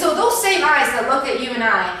 And so those same eyes that look at you and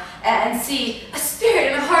I and see a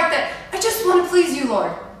spirit and a heart that I just want to please you,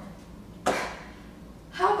 Lord.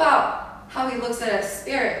 How about how he looks at a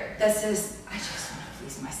spirit that says, I just want to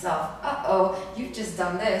please myself. Uh-oh, you've just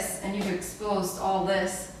done this and you've exposed all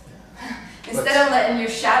this. Instead of letting your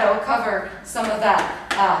shadow cover some of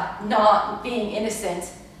that not being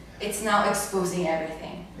innocent, it's now exposing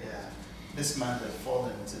everything. Yeah. This man had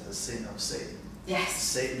fallen into the sin of Satan. Yes.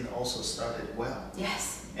 Satan also started well.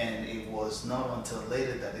 Yes. And it was not until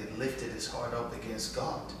later that he lifted his heart up against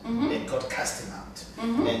God. And God cast him out.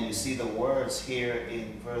 And you see the words here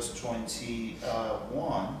in verse 21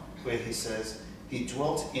 where he says, he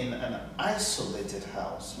dwelt in an isolated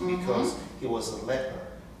house because he was a leper,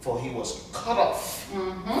 for he was cut off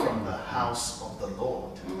from the house of the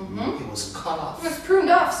Lord. He was cut off. It was pruned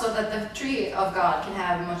off so that the tree of God can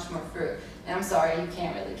have much more fruit. And I'm sorry, you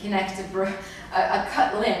can't really connect a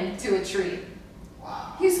cut limb to a tree.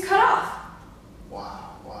 Wow. He's cut off.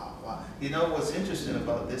 Wow, wow, wow. You know what's interesting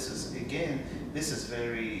about this is, again, this is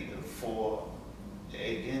very for,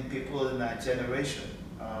 again, people in that generation.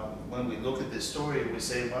 When we look at this story, we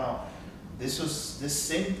say, wow, this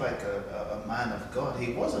seemed like a man of God.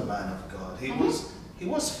 He was a man of God. He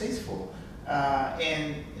was faithful.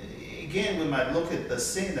 And again, we might look at the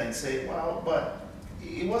sin and say, wow, but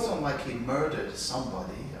it wasn't like he murdered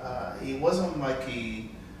somebody. It wasn't like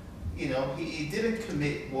he didn't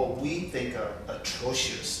commit what we think are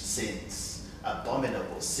atrocious sins,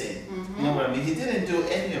 abominable sin. You know what I mean? He didn't do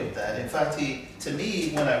any of that. In fact, to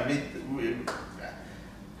me, when I read,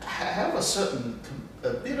 I have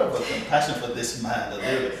a bit of a compassion for this man a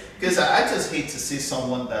little bit, because I just hate to see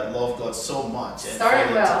someone that loved God so much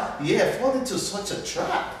and fall into such a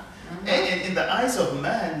trap. And in the eyes of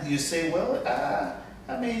man, you say, well,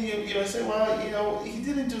 I mean, you say, well, he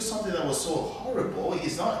didn't do something that was so horrible.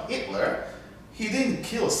 He's not Hitler. He didn't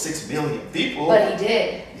kill 6 million people. But he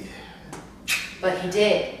did. Yeah. But he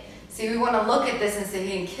did. See, we want to look at this and say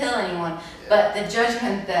he didn't kill anyone. But the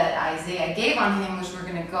judgment that Isaiah gave on him, which we're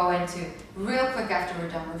going to go into real quick after we're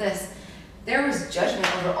done with this, there was judgment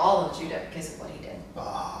over all of Judah because of what he did.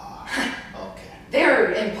 Okay.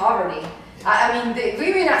 They're in poverty. I mean,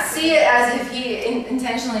 we may not see it as if he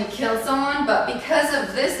intentionally killed someone, but because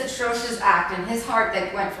of this atrocious act and his heart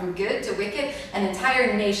that went from good to wicked, an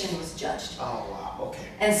entire nation was judged. Oh, wow, okay.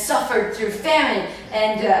 And suffered through famine,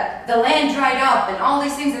 and the land dried up, and all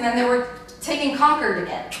these things, and then they were taken conquered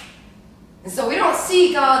again. And so we don't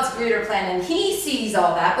see God's greater plan, and he sees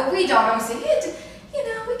all that, but we don't. And we say,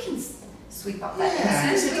 we can sweep up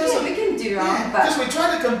that instance. We can do wrong. Because we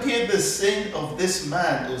try to compare the sin of this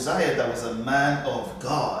man, Uzziah, that was a man of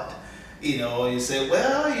God. You say,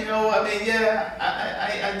 well, I mean,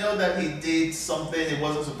 I know that he did something he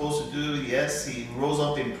wasn't supposed to do. Yes, he rose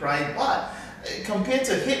up in pride. But compared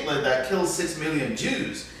to Hitler that killed 6 million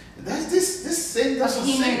Jews, this sin doesn't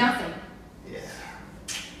He knew nothing. Yeah.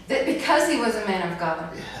 That because he was a man of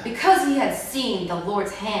God, because he had seen the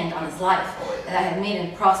Lord's hand on his life that had made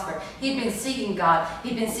him prosper, he'd been seeking God,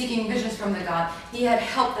 he'd been seeking visions from the God, he had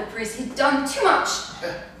helped the priest, he'd done too much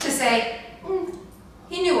to say,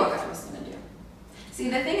 He knew what God was going to do. See,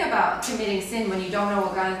 the thing about committing sin when you don't know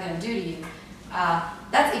what God is going to do to you,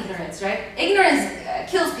 that's ignorance, right?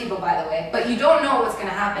 Ignorance kills people, by the way, but you don't know what's going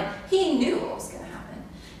to happen. He knew what was going to happen.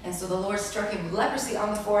 And so the Lord struck him with leprosy on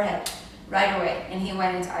the forehead right away, and he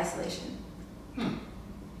went into isolation.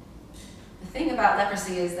 The thing about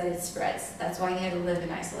leprosy is that it spreads. That's why he had to live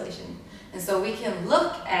in isolation. And so we can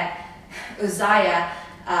look at Uzziah.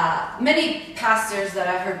 Many pastors that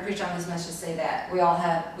I've heard preach on this message say that we all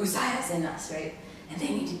have Uzziahs in us, right? And they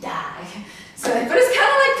need to die. So, but it's kind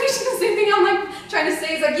of like preaching the same thing I'm like trying to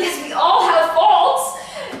say. It's like, yes, we all have faults,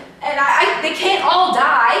 and they can't all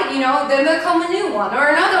die, you know. Then there'll come a new one, or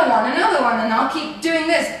another one, and I'll keep doing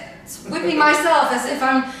this, whipping myself as if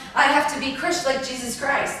I have to be crushed like Jesus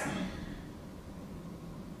Christ.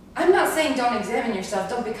 I'm not saying don't examine yourself,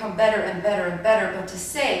 don't become better and better and better, but to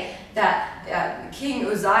say that King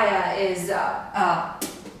Uzziah is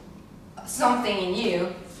something in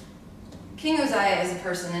you. King Uzziah is a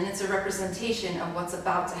person, and it's a representation of what's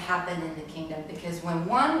about to happen in the kingdom, because when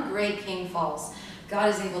one great king falls, God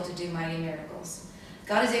is able to do mighty miracles.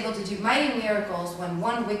 God is able to do mighty miracles when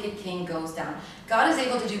one wicked king goes down. God is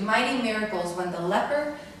able to do mighty miracles when the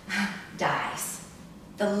leper dies.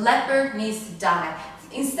 The leper needs to die.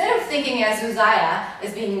 Instead of thinking as Uzziah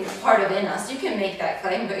as being part of in us, you can make that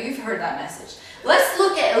claim, but you've heard that message. Let's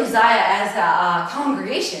look at Uzziah as a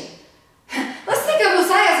congregation. Let's think of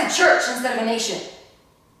Uzziah as a church instead of a nation.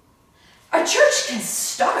 A church can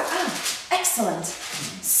start out excellent,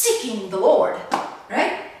 seeking the Lord,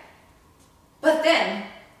 right? But then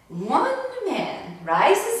one man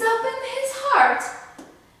rises up in his heart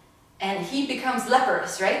and he becomes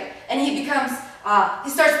leprous, right? And he becomes, he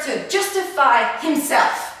starts to justify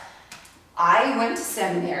himself. I went to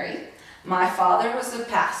seminary. My father was a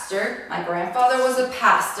pastor. My grandfather was a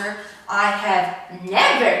pastor. I have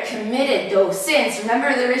never committed those sins.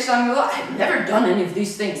 Remember the rich young girl? I've never done any of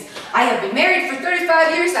these things. I have been married for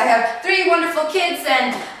 35 years. I have 3 wonderful kids,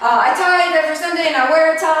 and I tithe every Sunday, and I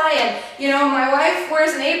wear a tie, and you know, my wife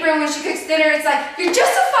wears an apron when she cooks dinner. It's like, you're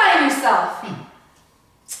justifying yourself.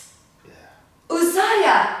 Yeah.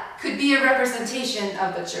 Uzziah could be a representation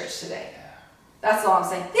of the church today. Yeah. That's all I'm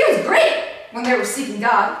saying. It was great when they were seeking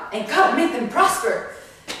God, and God made them prosper.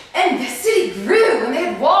 And the city grew, and they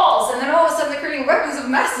had walls, and then all of a sudden they're creating weapons of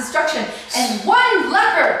mass destruction. And one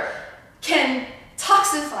leper can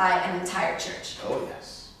toxify an entire church. Oh,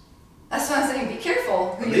 yes. That's why I'm saying be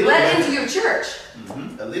careful who you let into your church.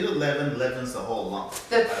 A little leaven leavens the whole lump.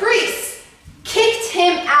 The priests kicked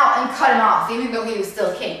him out and cut him off, even though he was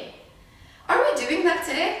still king. Are we doing that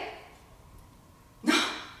today? No.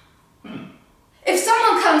 If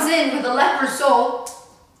someone comes in with a leper soul,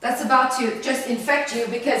 that's about to just infect you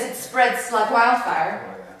because it spreads like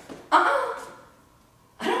wildfire. I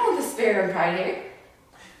don't want the spirit of pride here.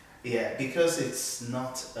 Yeah, because it's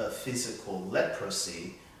not a physical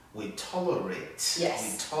leprosy, we tolerate.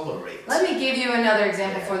 Yes. We tolerate. Let me give you another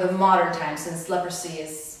example for the modern time, since leprosy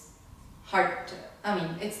is hard to, I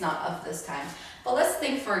mean, it's not of this time. But let's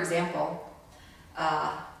think, for example,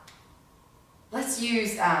 let's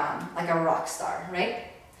use like a rock star, right?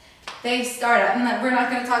 They start out, and we're not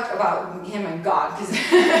going to talk about him and God, because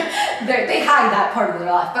they hide that part of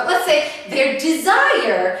their life. But let's say their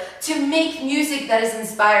desire to make music that is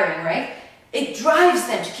inspiring, right? It drives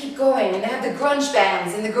them to keep going, and they have the grunge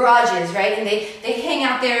bands in the garages, right? And they hang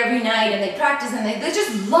out there every night, and they practice, and they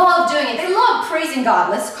just love doing it. They love praising God.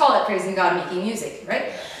 Let's call it praising God, making music,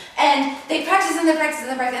 right? And they practice, and they practice, and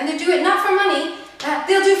they practice, and they do it not for money.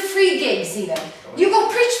 They'll do free gigs even. You go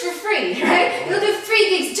preach for free, right? They'll do free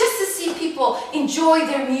gigs just to see people enjoy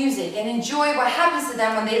their music and enjoy what happens to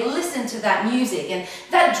them when they listen to that music. And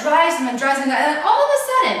that drives them and drives them. And then all of a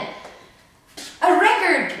sudden, a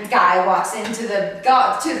record guy walks into the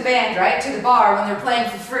band, right? To the bar when they're playing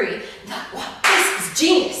for free. Like, wow, this is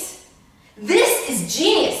genius. This is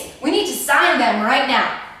genius. We need to sign them right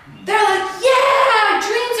now. They're like, yeah, our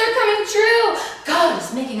dreams are coming true. God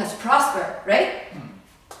is making us prosper, right?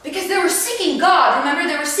 Because they were seeking God.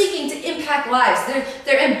 Remember, they were seeking to impact lives.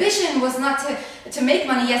 Their ambition was not to make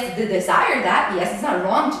money. Yes, they desired that. Yes, it's not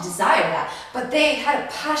wrong to desire that. But they had a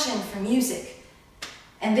passion for music.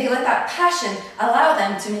 And they let that passion allow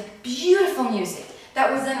them to make beautiful music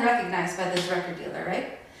that was then recognized by this record dealer,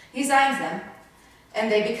 right? He signs them. And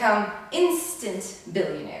they become instant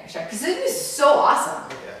billionaires, right? Because it was so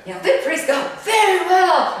awesome. You know, they praise God very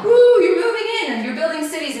well. Woo, you're moving in, and you're building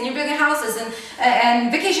cities, and you're building houses,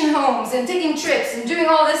 and vacation homes, and taking trips, and doing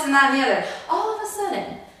all this and that and the other. All of a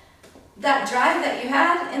sudden, that drive that you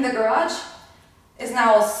had in the garage is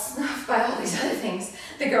now all snuffed by all these other things.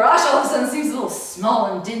 The garage all of a sudden seems a little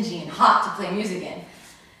small and dingy and hot to play music in.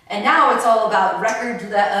 And now it's all about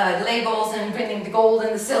record labels and bringing the gold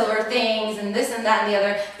and the silver things and this and that and the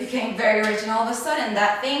other, became very rich, and all of a sudden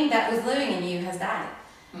that thing that was living in you has died.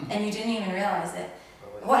 And you didn't even realize it.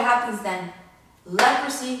 What happens then?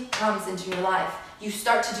 Leprosy comes into your life. You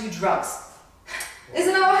start to do drugs.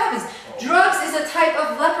 Isn't that what happens? Drugs is a type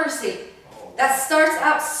of leprosy that starts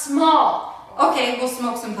out small. Okay, we'll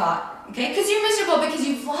smoke some pot. Okay, because you're miserable, because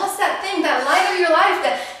you've lost that thing, that light of your life,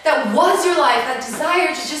 that was your life, that desire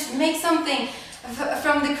to just make something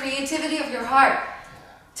from the creativity of your heart,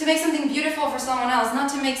 to make something beautiful for someone else, not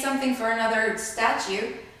to make something for another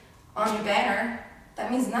statue on your banner.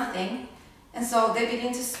 That means nothing. And so they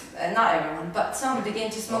begin to, not everyone, but some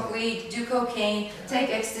begin to smoke weed, do cocaine, take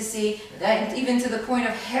ecstasy, and even to the point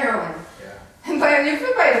of heroin. And if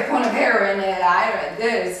you're by the point of heroin,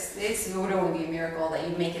 it would only be a miracle that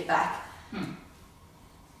you make it back.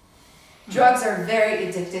 Drugs are very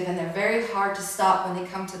addictive, and they're very hard to stop when they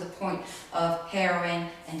come to the point of heroin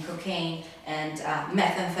and cocaine and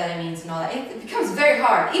methamphetamines and all that. It becomes very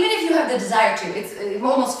hard, even if you have the desire to. It's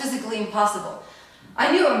almost physically impossible.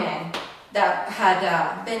 I knew a man that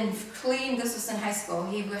had been clean. This was in high school.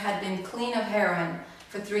 He had been clean of heroin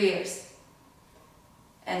for 3 years.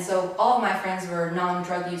 And so all of my friends were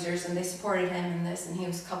non-drug users, and they supported him in this, and he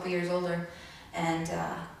was a couple years older. And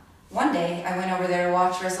one day I went over there to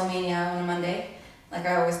watch WrestleMania on a Monday, like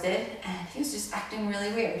I always did, and he was just acting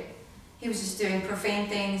really weird. He was just doing profane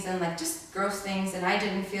things and like just gross things, and I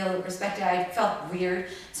didn't feel respected. I felt weird,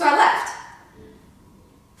 so I left.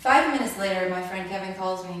 5 minutes later, my friend Kevin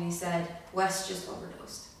calls me and he said, Wes just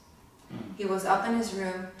overdosed. He was up in his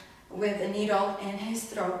room with a needle in his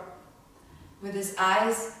throat, with his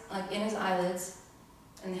eyes like in his eyelids,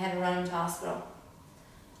 and they had to run him to hospital.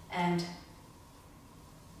 And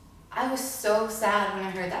I was so sad when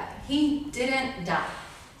I heard that. He didn't die,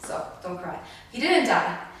 so don't cry. He didn't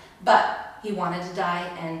die, but he wanted to die,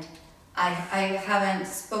 and I haven't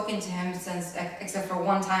spoken to him since, except for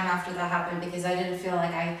one time after that happened, because I didn't feel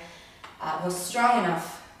like I was strong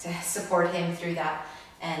enough to support him through that,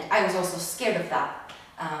 and I was also scared of that.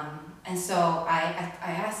 And so I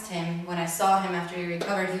asked him, when I saw him after he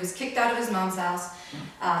recovered, he was kicked out of his mom's house,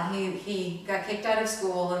 he got kicked out of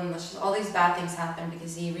school, and all these bad things happened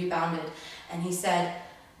because he rebounded, and he said,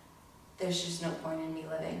 there's just no point in me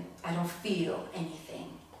living. I don't feel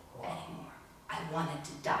anything anymore. I wanted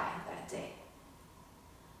to die that day.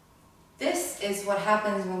 This is what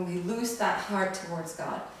happens when we lose that heart towards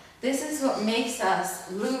God. This is what makes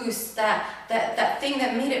us lose that thing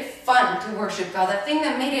that made it fun to worship God, that thing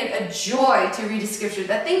that made it a joy to read the scripture,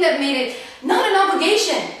 that thing that made it not an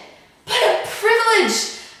obligation, but a privilege.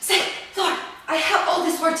 Say, Lord, I have all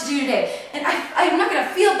this work to do today, and I'm not going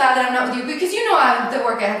to feel bad that I'm not with you, because you know the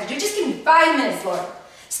work I have to do. Just give me 5 minutes, Lord.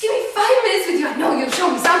 Just give me 5 minutes with you. I know you'll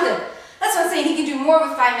show me something. That's what I'm saying. He can do more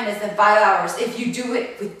with 5 minutes than 5 hours if you do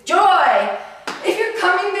it with joy. If you're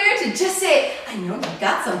coming there to just say, I know you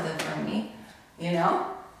got something for me, you know?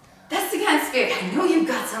 That's the kind of spirit. I know you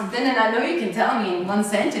got something, and I know you can tell me in 1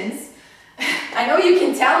 sentence. I know you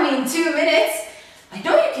can tell me in 2 minutes. I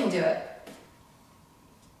know you can do it.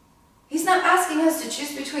 He's not asking us to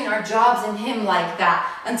choose between our jobs and him like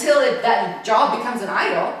that until that job becomes an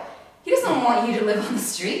idol. He doesn't want you to live on the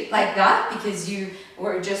street like that because you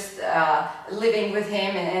were just living with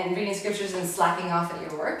him and reading scriptures and slacking off at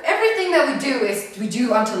your work. Everything that we do is we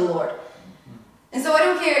do unto the Lord. And so I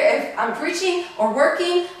don't care if I'm preaching or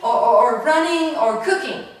working or running or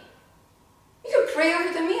cooking. You can pray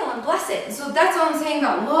over the meal and bless it. And so that's what I'm saying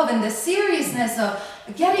about love and the seriousness of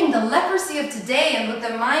getting the leprosy of today and with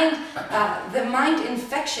the mind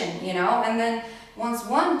infection, you know. And then once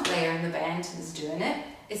one player in the band is doing it,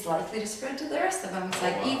 it's likely to spread to the rest of them. It's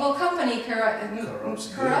like evil company corrupts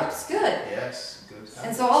good. Yes, good.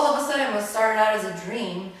 And so all of a sudden what started out as a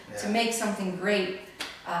dream to make something great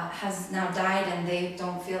has now died, and they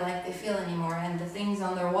don't feel like they feel anymore. And the things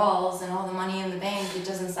on their walls and all the money in the bank, it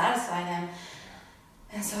doesn't satisfy them.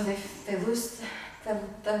 And so they lose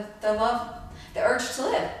the love, the urge to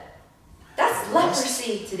live. That's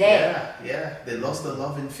leprosy today. Yeah. They lost the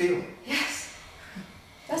love and feeling. Yes.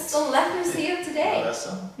 That's the leprosy of today. Oh, that's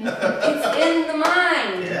so. It's in the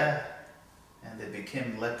mind. Yeah. And they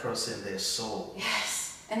became leprous in their soul.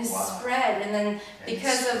 Yes. And it's spread. And then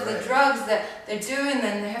because of the drugs that they're doing,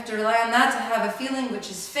 then they have to rely on that to have a feeling which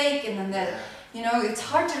is fake. And then that, you know, it's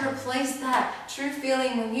hard to replace that true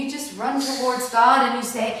feeling when you just run towards God and you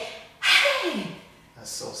say, hey. That's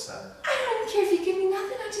so sad. I don't care if you give me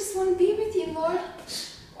nothing. I just want to be with you, Lord.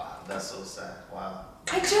 Wow, that's so sad. Wow.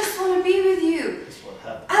 I just want to be with you. That's what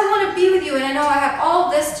happened. I want to be with you, and I know I have all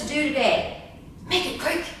this to do today. Make it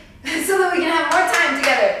quick so that we can have more time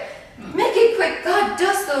together. Make it quick. God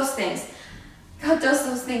does those things. God does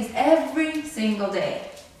those things every single day.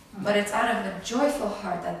 But it's out of a joyful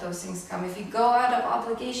heart that those things come. If you go out of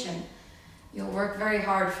obligation, you'll work very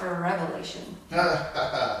hard for a revelation.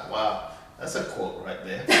 Wow, that's a quote right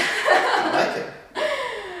there. I like it.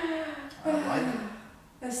 I like it.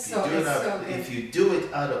 It's so good. If you do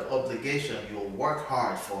it out of obligation, you'll work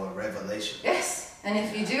hard for a revelation. Yes, and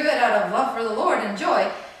if you do it out of love for the Lord and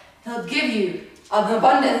joy, He'll give you an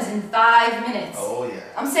abundance in 5 minutes. Oh yeah.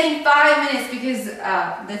 I'm saying 5 minutes because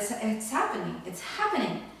it's happening. It's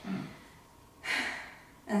happening.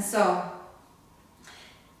 And so,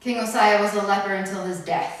 King Uzziah was a leper until his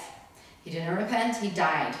death. He didn't repent, he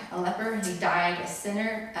died. A leper, he died a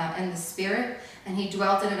sinner in the spirit, and he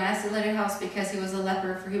dwelt in an isolated house because he was a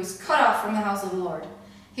leper, for he was cut off from the house of the Lord.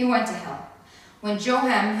 He went to hell. When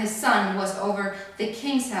Joram, his son, was over the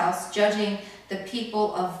king's house, judging the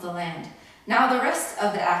people of the land. Now the rest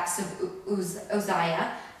of the acts of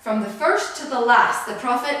Uzziah, from the first to the last, the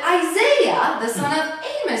prophet Isaiah, the son of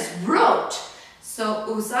Amos, wrote.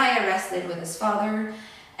 So Uzziah rested with his father,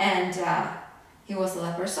 and he was a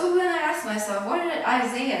leper. So then I asked myself, what did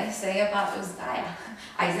Isaiah say about Uzziah?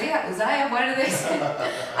 Uzziah, what did they say?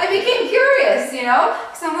 I became curious,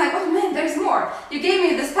 because I'm like, oh man, there's more. You gave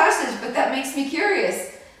me this passage, but that makes me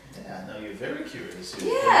curious. Yeah, I know you're very curious.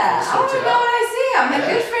 I want to know what Isaiah.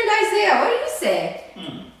 My good friend Isaiah, what did he say?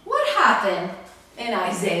 What happened in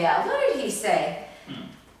Isaiah? What did he say?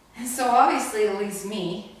 And so obviously it leads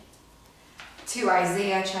me to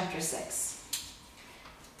Isaiah chapter 6.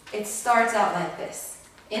 It starts out like this.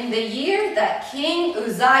 In the year that King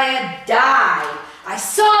Uzziah died, I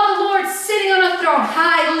saw the Lord sitting on a throne,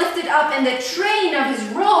 high lifted up, and the train of his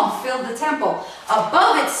robe filled the temple.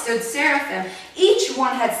 Above it stood seraphim. Each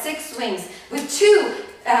one had 6 wings. With 2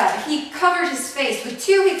 he covered his face. With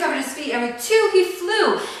 2 he covered his feet. And with 2 he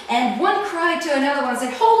flew. And one cried to another one and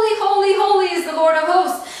said, Holy, holy, holy is the Lord of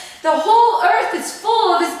hosts. The whole earth is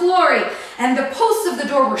full of his glory. And the posts of the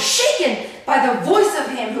door were shaken by the voice of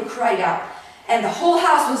him who cried out. And the whole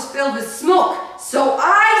house was filled with smoke. So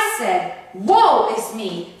I said, Woe is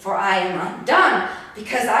me, for I am undone,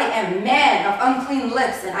 because I am a man of unclean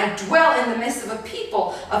lips, and I dwell in the midst of a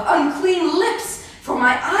people of unclean lips, for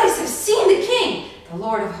my eyes have seen the King, the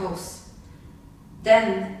Lord of hosts.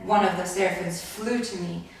 Then one of the seraphims flew to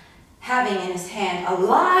me, having in his hand a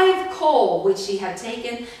live coal, which he had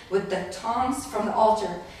taken with the tongs from the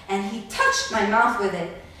altar, and he touched my mouth with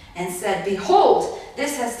it, and said, Behold,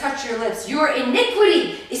 this has touched your lips. Your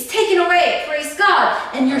iniquity is taken away, praise God,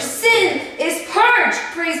 and your sin is purged,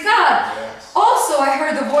 praise God. Yes. Also I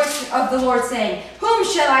heard the voice of the Lord saying, Whom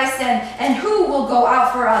shall I send, and who will go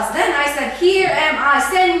out for us? Then I said, Here am I,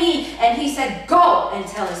 send me. And he said, Go and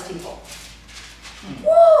tell his people.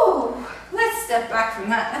 Woo! Let's step back from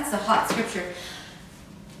that. That's a hot scripture.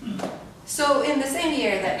 So in the same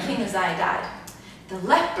year that King Uzziah died, the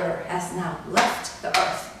leper has now left the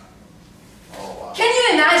earth. Oh, wow. Can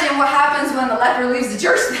you imagine what happens when the leper leaves the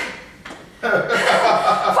church?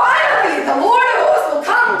 Finally, the Lord of hosts will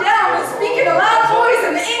come down and speak in a loud voice,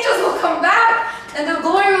 and the angels will come back, and the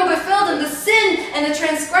glory will be filled, and the sin and the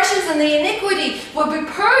transgressions and the iniquity will be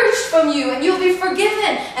purged from you, and you'll be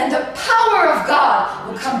forgiven, and the power of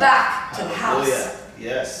God will come back to the house.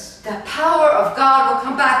 Yes. The power of God will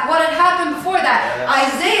come back. What had happened before that? Yes.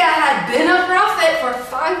 Isaiah had been a prophet for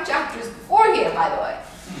 5 chapters before here, by the way.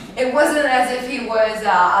 It wasn't as if he was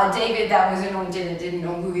a David that was anointed and didn't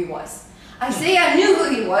know who he was. Isaiah knew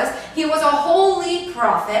who he was. He was a holy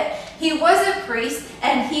prophet. He was a priest,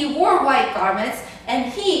 and he wore white garments.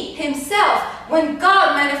 And he himself, when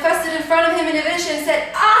God manifested in front of him in a vision,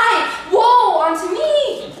 said, Woe unto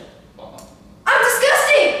me! I'm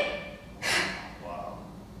disgusting! Wow.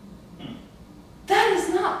 That is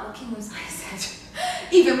not what King Uzziah said.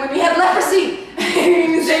 Even when he had leprosy, he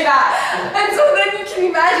didn't even say that. And so then you can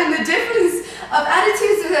imagine the difference of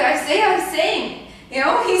attitudes that Isaiah is saying.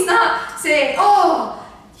 He's not saying, Oh,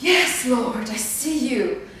 yes, Lord, I see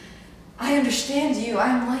you. I understand you.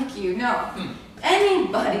 I'm like you. No.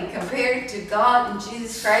 Anybody compared to God and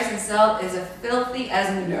Jesus Christ himself is as filthy as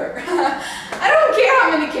manure. I don't care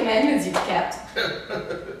how many commandments you've kept.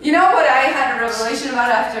 You know what I had a revelation about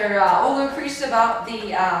after Olu preached about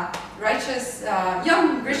the righteous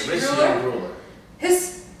young rich ruler?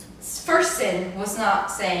 His first sin was not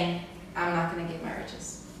saying, I'm not going to give my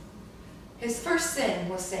riches. His first sin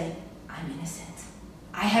was saying, I'm innocent.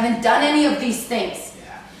 I haven't done any of these things.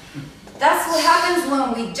 That's what happens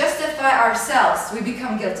when we justify ourselves. We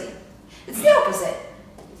become guilty. It's the opposite.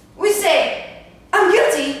 We say, I'm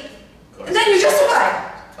guilty, and then you justify.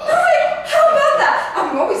 I'm like, how about that?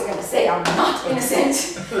 I'm always going to say I'm not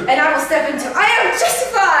innocent, and I will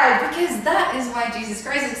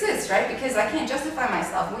can't justify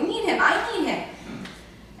myself. We need him. I need him.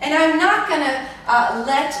 And I'm not going to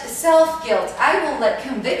let self-guilt, I will let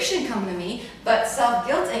conviction come to me, but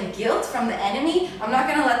self-guilt and guilt from the enemy, I'm not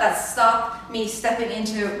going to let that stop me stepping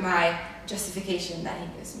into my justification that he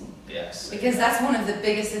gives me. Yes. Because that's one of the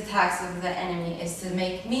biggest attacks of the enemy, is to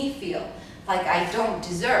make me feel like I don't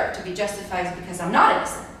deserve to be justified because I'm not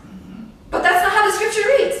innocent. But that's not how the scripture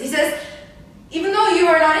reads. He says, even though you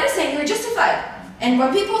are not innocent, you're justified. And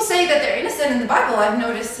when people say that they're innocent in the Bible, I've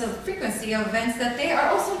noticed a frequency of events that they are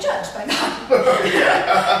also judged by God.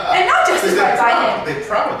 And not justified by him. They're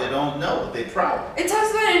proud. They don't know. They're proud. It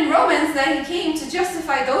talks about in Romans that he came to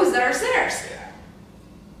justify those that are sinners. Yeah.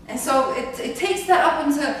 And so it takes that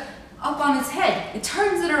up on its head. It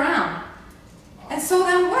turns it around. And so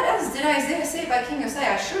then what else did Isaiah say about King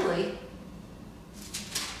Uzziah? Surely,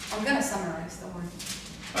 I'm going to summarize, don't worry.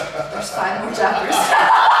 There's 5 more chapters.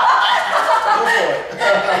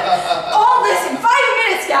 All this in 5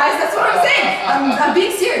 minutes, guys. That's what I'm saying. I'm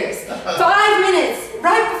being serious. 5 minutes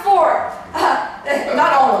right before.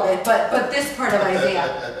 Not all of it, but this part of Isaiah.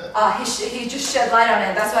 He just shed light on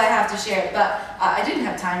it. That's why I have to share it. But I didn't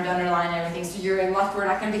have time to underline everything, so you're in luck. We're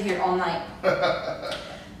not going to be here all night.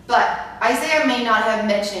 But Isaiah may not have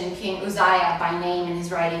mentioned King Uzziah by name in his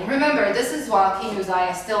writing. Remember, this is while King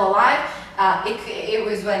Uzziah is still alive. It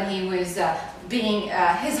was when he was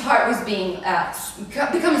his heart was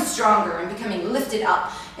becoming stronger and becoming lifted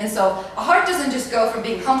up. And so a heart doesn't just go from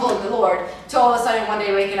being humble in the Lord to all of a sudden one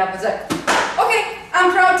day waking up and say, okay,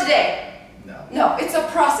 I'm proud today. No, it's a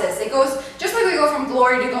process. It goes, just like we go from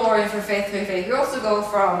glory to glory, from faith to faith, we also go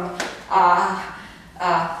from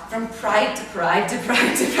pride to pride to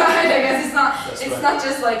pride to pride. I guess it's not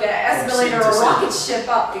just like an escalator or a rocket ship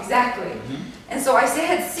up. Exactly. And so Isaiah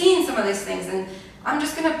had seen some of these things, and I'm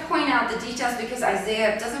just going to point out the details because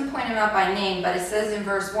Isaiah doesn't point them out by name, but it says in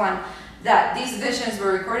verse 1 that these visions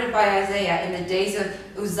were recorded by Isaiah in the days of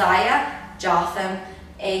Uzziah, Jotham,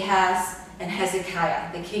 Ahaz, and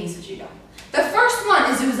Hezekiah, the kings of Judah. The first one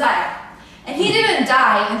is Uzziah, and he didn't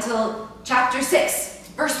die until chapter 6,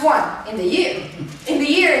 verse 1, in the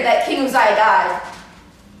year that King Uzziah died.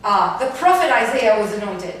 The prophet Isaiah was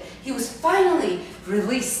anointed. He was finally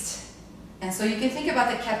released. And so you can think about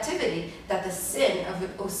the captivity that the sin of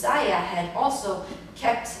Uzziah had also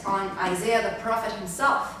kept on Isaiah the prophet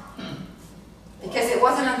himself. Because it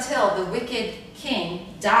wasn't until the wicked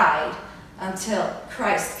king died until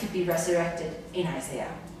Christ could be resurrected in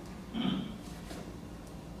Isaiah.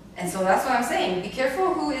 And so that's what I'm saying. Be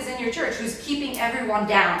careful who is in your church, who's keeping everyone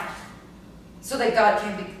down so that God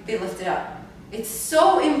can be lifted up. It's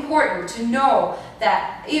so important to know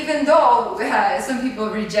that even though some people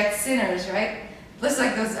reject sinners, right? Just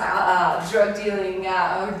like those drug dealing,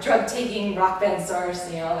 or drug taking rock band stars,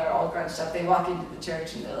 you know, they're all grunched up. They walk into the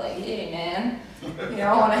church and they're like, hey man, you know,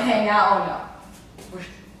 I want to hang out. Oh no,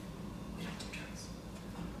 we don't do drugs.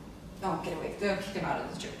 No, get away. They'll kick him out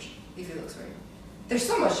of the church if he looks for you. There's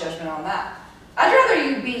so much judgment on that. I'd rather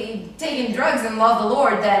you be taking drugs and love the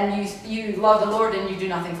Lord than you love the Lord and you do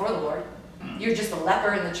nothing for the Lord. You're just a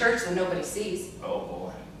leper in the church that nobody sees. Oh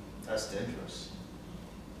boy, that's dangerous.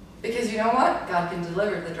 Because you know what? God can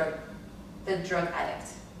deliver the drug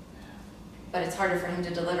addict. But it's harder for him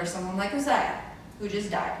to deliver someone like Uzziah, who just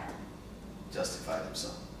died. Justified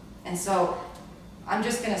himself. And so I'm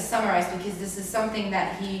just going to summarize because this is something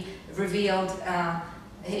that he revealed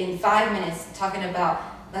in 5 minutes, talking about,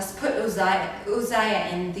 let's put Uzziah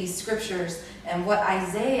in these scriptures and what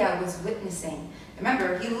Isaiah was witnessing.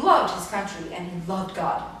 Remember, he loved his country and he loved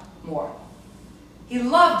God more. He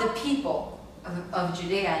loved the people of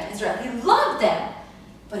Judea and Israel. He loved them,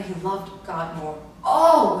 but he loved God more.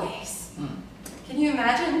 Always. Can you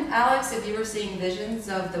imagine, Alex, if you were seeing visions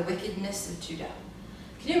of the wickedness of Judah?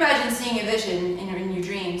 Can you imagine seeing a vision in your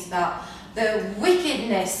dreams about the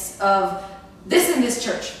wickedness of this and this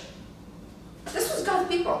church? This was God's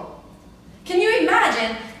people. Can you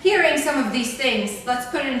imagine hearing some of these things? Let's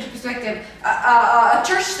put it into perspective. A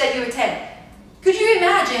church that you attend. Could you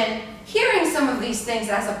imagine hearing some of these things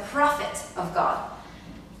as a prophet of God?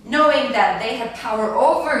 Knowing that they had power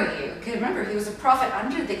over you. Because remember, he was a prophet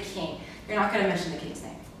under the king. You're not going to mention the king's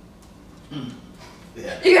name.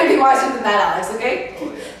 Yeah. You're going to be wiser than that, Alex, okay?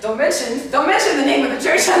 Oh, yeah. Don't mention the name of the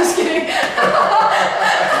church. I'm just kidding.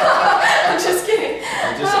 I'm just kidding.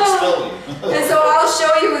 I'll just expel you. And so I'll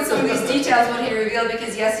show you with some of these details what he revealed,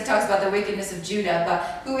 because yes, he talks about the wickedness of Judah, but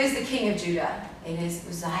who is the king of Judah? It is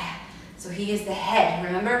Uzziah. So he is the head,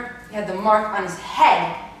 remember? He had the mark on his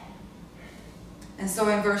head. And so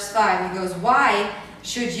in verse 5 he goes, why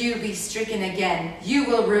should you be stricken again? You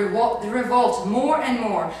will revolt more and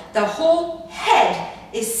more. The whole head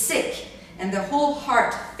is sick, and the whole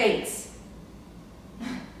heart faints.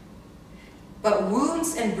 But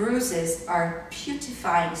wounds and bruises are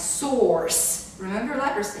putrefying sores. Remember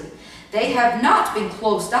leprosy. They have not been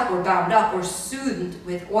closed up or bound up or soothed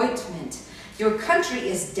with ointment. Your country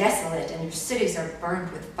is desolate and your cities are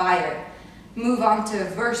burned with fire. Move on to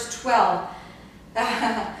verse 12.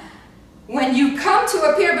 When you come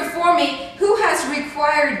to appear before me, who has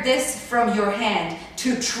required this from your hand?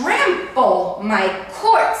 To trample my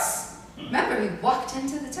courts. Remember, he walked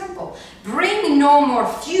into the temple. Bring no more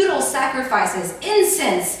futile sacrifices.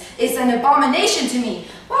 Incense is an abomination to me.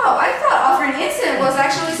 Wow, I thought offering incense was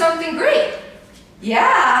actually something great. Yeah,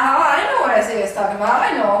 I know what Isaiah is talking about.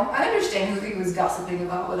 I know. I understand who he was gossiping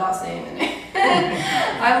about without saying the name.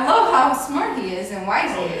 I love how smart he is and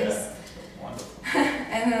wise he is. Wonderful.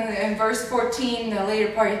 And then in verse 14, the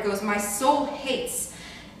later part, he goes, my soul hates.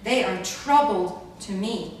 They are troubled to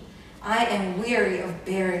me. I am weary of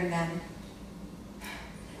bearing them.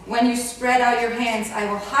 When you spread out your hands,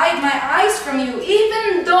 I will hide my eyes from you.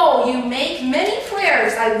 Even though you make many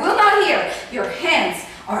prayers, I will not hear. Your hands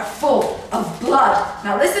are full of blood.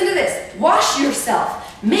 Now listen to this. Wash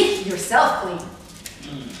yourself. Make yourself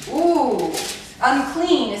clean. Ooh.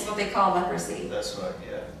 Unclean is what they call leprosy. That's right,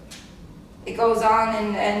 yeah. It goes on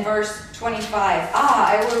in verse 25. Ah,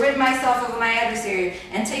 I will rid myself of my adversary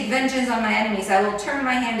and take vengeance on my enemies. I will turn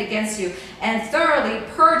my hand against you and thoroughly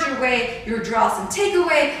purge away your dross and take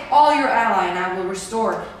away all your ally, and I will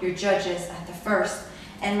restore your judges at the first.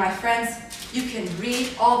 And my friends, you can read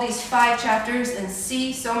all these 5 chapters and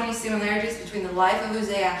see so many similarities between the life of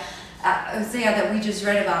Uzziah that we just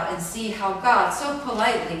read about, and see how God so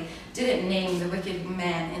politely didn't name the wicked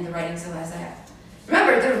man in the writings of Isaiah.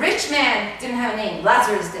 Remember, the rich man didn't have a name.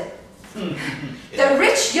 Lazarus did. The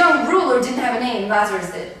rich young ruler didn't have a name.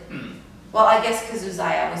 Lazarus did. Well, I guess because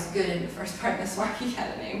Uzziah was good in the first part, that's why he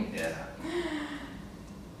had a name. Yeah.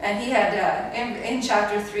 And he had, in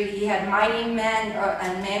chapter 3, he had mighty men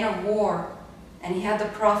and men of war. And he had the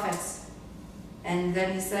prophets. And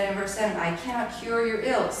then he said in verse 7, I cannot cure your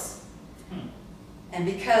ills. And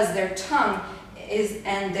because their tongue is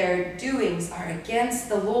and their doings are against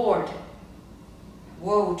the Lord,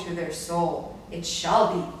 woe to their soul. It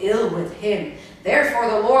shall be ill with him. Therefore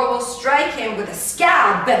the Lord will strike him with a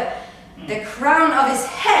scab, the crown of his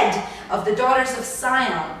head of the daughters of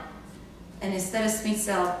Sion. And instead of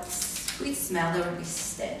sweet smell, there will be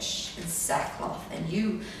stench and sackcloth, and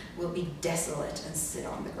you will be desolate and sit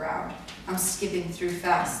on the ground. I'm skipping through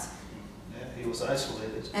fast. Yeah, he was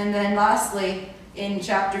isolated. And then lastly, in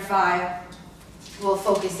chapter 5, we'll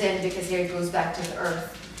focus in because here it goes back to the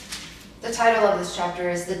earth. The title of this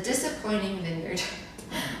chapter is The Disappointing Vineyard.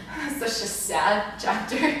 Such a sad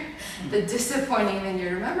chapter. The Disappointing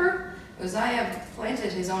Vineyard. Remember, Uzziah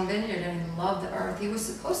planted his own vineyard and he loved the earth. He was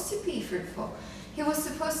supposed to be fruitful. He was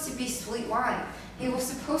supposed to be sweet wine. He was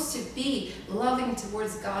supposed to be loving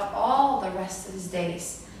towards God all the rest of his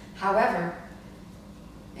days. However,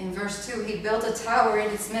 in verse 2, he built a tower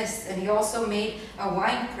in its midst, and he also made a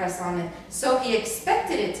wine press on it. So he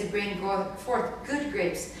expected it to bring forth good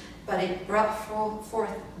grapes, but it brought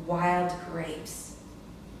forth wild grapes.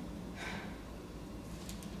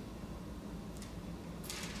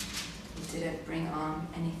 It didn't bring on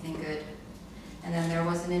anything good. And then there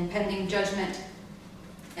was an impending judgment.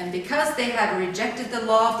 And because they had rejected the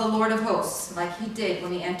law of the Lord of hosts, like he did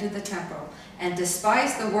when he entered the temple, and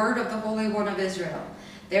despised the word of the Holy One of Israel,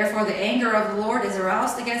 therefore the anger of the Lord is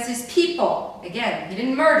aroused against his people. Again, he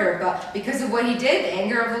didn't murder, but because of what he did, the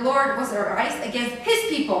anger of the Lord was aroused against his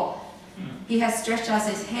people. He has stretched out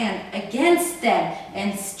his hand against them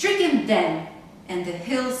and stricken them, and the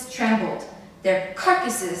hills trembled. Their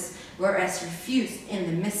carcasses were as refuse in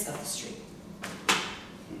the midst of the street.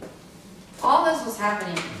 All this was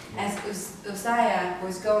happening as Uzziah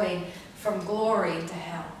was going from glory to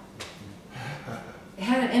hell. It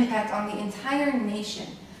had an impact on the entire nation.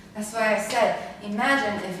 That's why I said,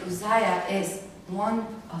 imagine if Uzziah is one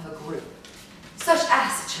of a group, such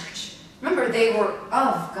as the church. Remember, they were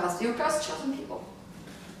God's chosen people.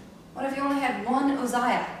 What if you only had one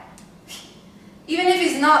Uzziah? Even if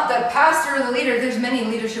he's not the pastor or the leader, there's many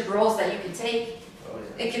leadership roles that you could take. Oh,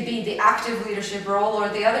 yeah. It could be the active leadership role or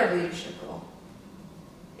the other leadership role.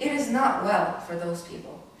 It is not well for those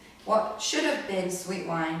people. What should have been sweet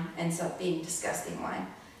wine ends up being disgusting wine.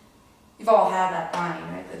 You've all had that wine,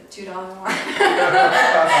 right? The $2 wine.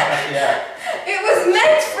 Yeah. It was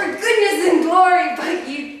meant for goodness and glory, but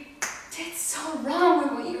you did so wrong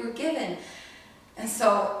with what you were given. And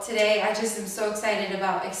so today I just am so excited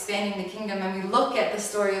about expanding the kingdom, and we look at the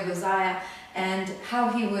story of Uzziah and how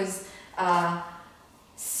he was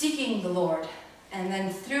seeking the Lord. And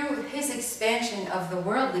then through his expansion of the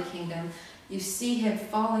worldly kingdom, you see him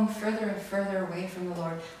falling further and further away from the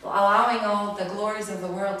Lord, allowing all the glories of the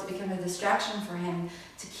world to become a distraction for him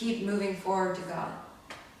to keep moving forward to God.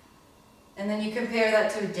 And then you compare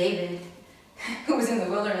that to David, who was in the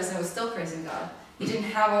wilderness and was still praising God. He didn't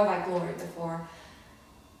have all that glory before.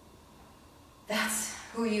 That's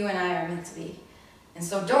who you and I are meant to be. And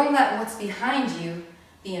so don't let what's behind you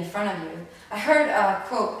be in front of you. I heard a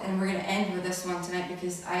quote, and we're going to end with this one tonight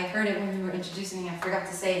because I heard it when we were introducing it. I forgot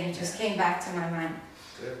to say it, and it just came back to my mind.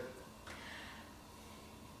 Good.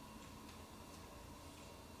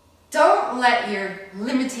 Don't let your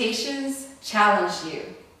limitations challenge you.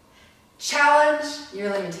 Challenge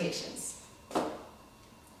your limitations.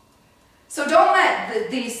 So don't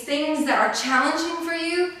let these things that are challenging for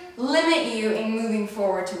you limit you in moving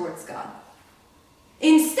forward towards God.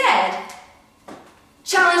 Instead,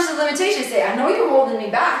 challenge the limitations. Say, I know you're holding me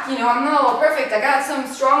back. You know, I'm not all perfect. I got some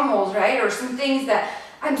strongholds, right? Or some things that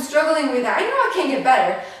I'm struggling with. I know I can get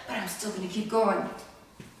better, but I'm still going to keep going.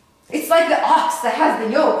 It's like the ox that has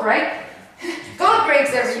the yoke, right? God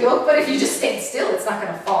breaks every yoke, but if you just stand still, it's not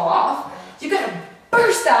going to fall off. You got to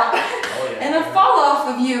burst out and then fall off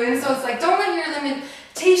of you. And so it's like, don't let your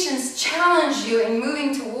limitations challenge you in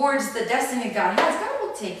moving towards the destiny God has. God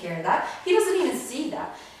will take care of that. He doesn't even see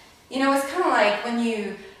that. You know, it's kind of like when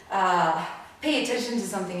you pay attention to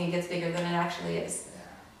something, it gets bigger than it actually is.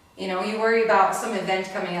 You know, you worry about some event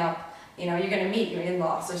coming up. You know, you're going to meet your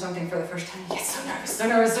in-laws or something for the first time. You get so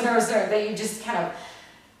nervous that you just kind of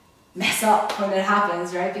mess up when it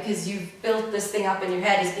happens, right? Because you've built this thing up in your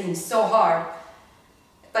head as being so hard.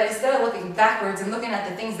 But instead of looking backwards and looking at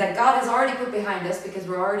the things that God has already put behind us because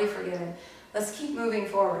we're already forgiven, let's keep moving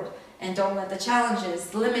forward and don't let the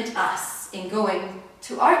challenges limit us in going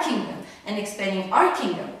to our kingdom and expanding our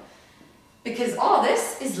kingdom. Because all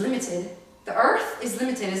this is limited. The earth is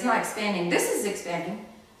limited, it's not expanding. This is expanding.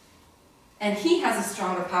 And he has a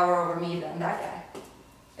stronger power over me than that guy.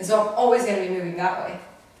 And so I'm always going to be moving that way.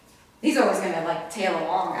 He's always going to like tail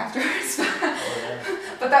along afterwards.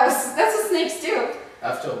 But that's what snakes do.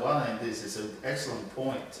 After a while, and this is an excellent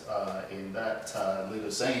point in that little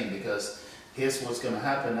saying, because here's what's going to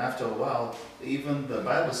happen after a while. Even the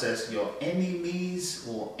Bible says your enemies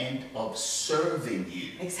will end up serving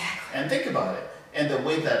you. Exactly. And think about it. And the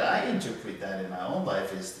way that I interpret that in my own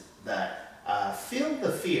life is that feel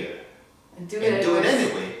the fear and do it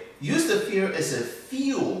anyway. Use the fear as a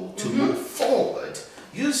fuel to move forward.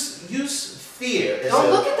 Use fear as don't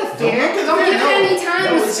look at the fear. Don't give it any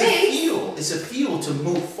time or space. It's a fuel to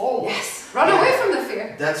move forward. Yes. Run away from the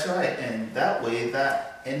fear. That's right. And that way,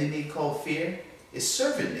 that enemy called fear is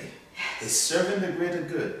serving me. Yes. It's serving the greater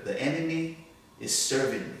good. The enemy is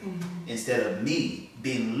serving me instead of me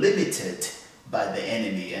being limited by the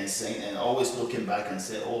enemy and saying and always looking back and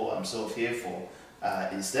say, "Oh, I'm so fearful."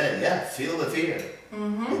 Instead, feel the fear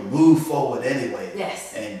and move forward anyway.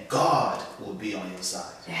 Yes. And God will be on your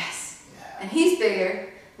side. Yes. Yeah. And He's bigger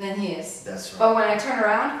than he is. That's right. But when I turn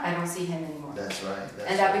around, I don't see him anymore. That's right.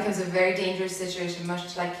 And that becomes a very dangerous situation,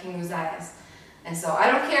 much like King Uzziah's. And so I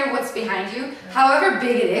don't care what's behind you, however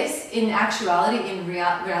big it is, in actuality, in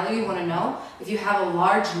reality, you want to know, if you have a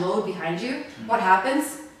large load behind you, what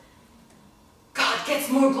happens? God gets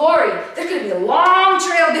more glory. There's going to be a long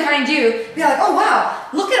trail behind you. Be like, oh wow,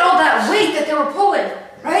 look at all that weight that they were pulling,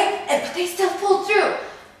 right? But they still pulled through.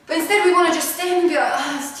 But instead we want to just stand and be like,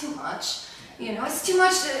 oh, it's too much. You know, it's too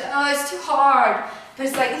much, it's too hard. But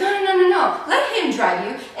it's like, no. Let him drive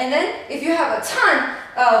you. And then if you have a ton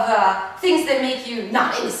of things that make you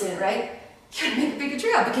not innocent, right? You're going to make a bigger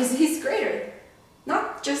trail because he's greater.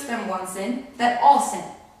 Not just them one sin, that all sin.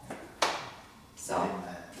 So,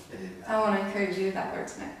 Amen. I want to encourage you that word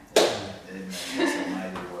tonight. Amen. That's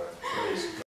almighty.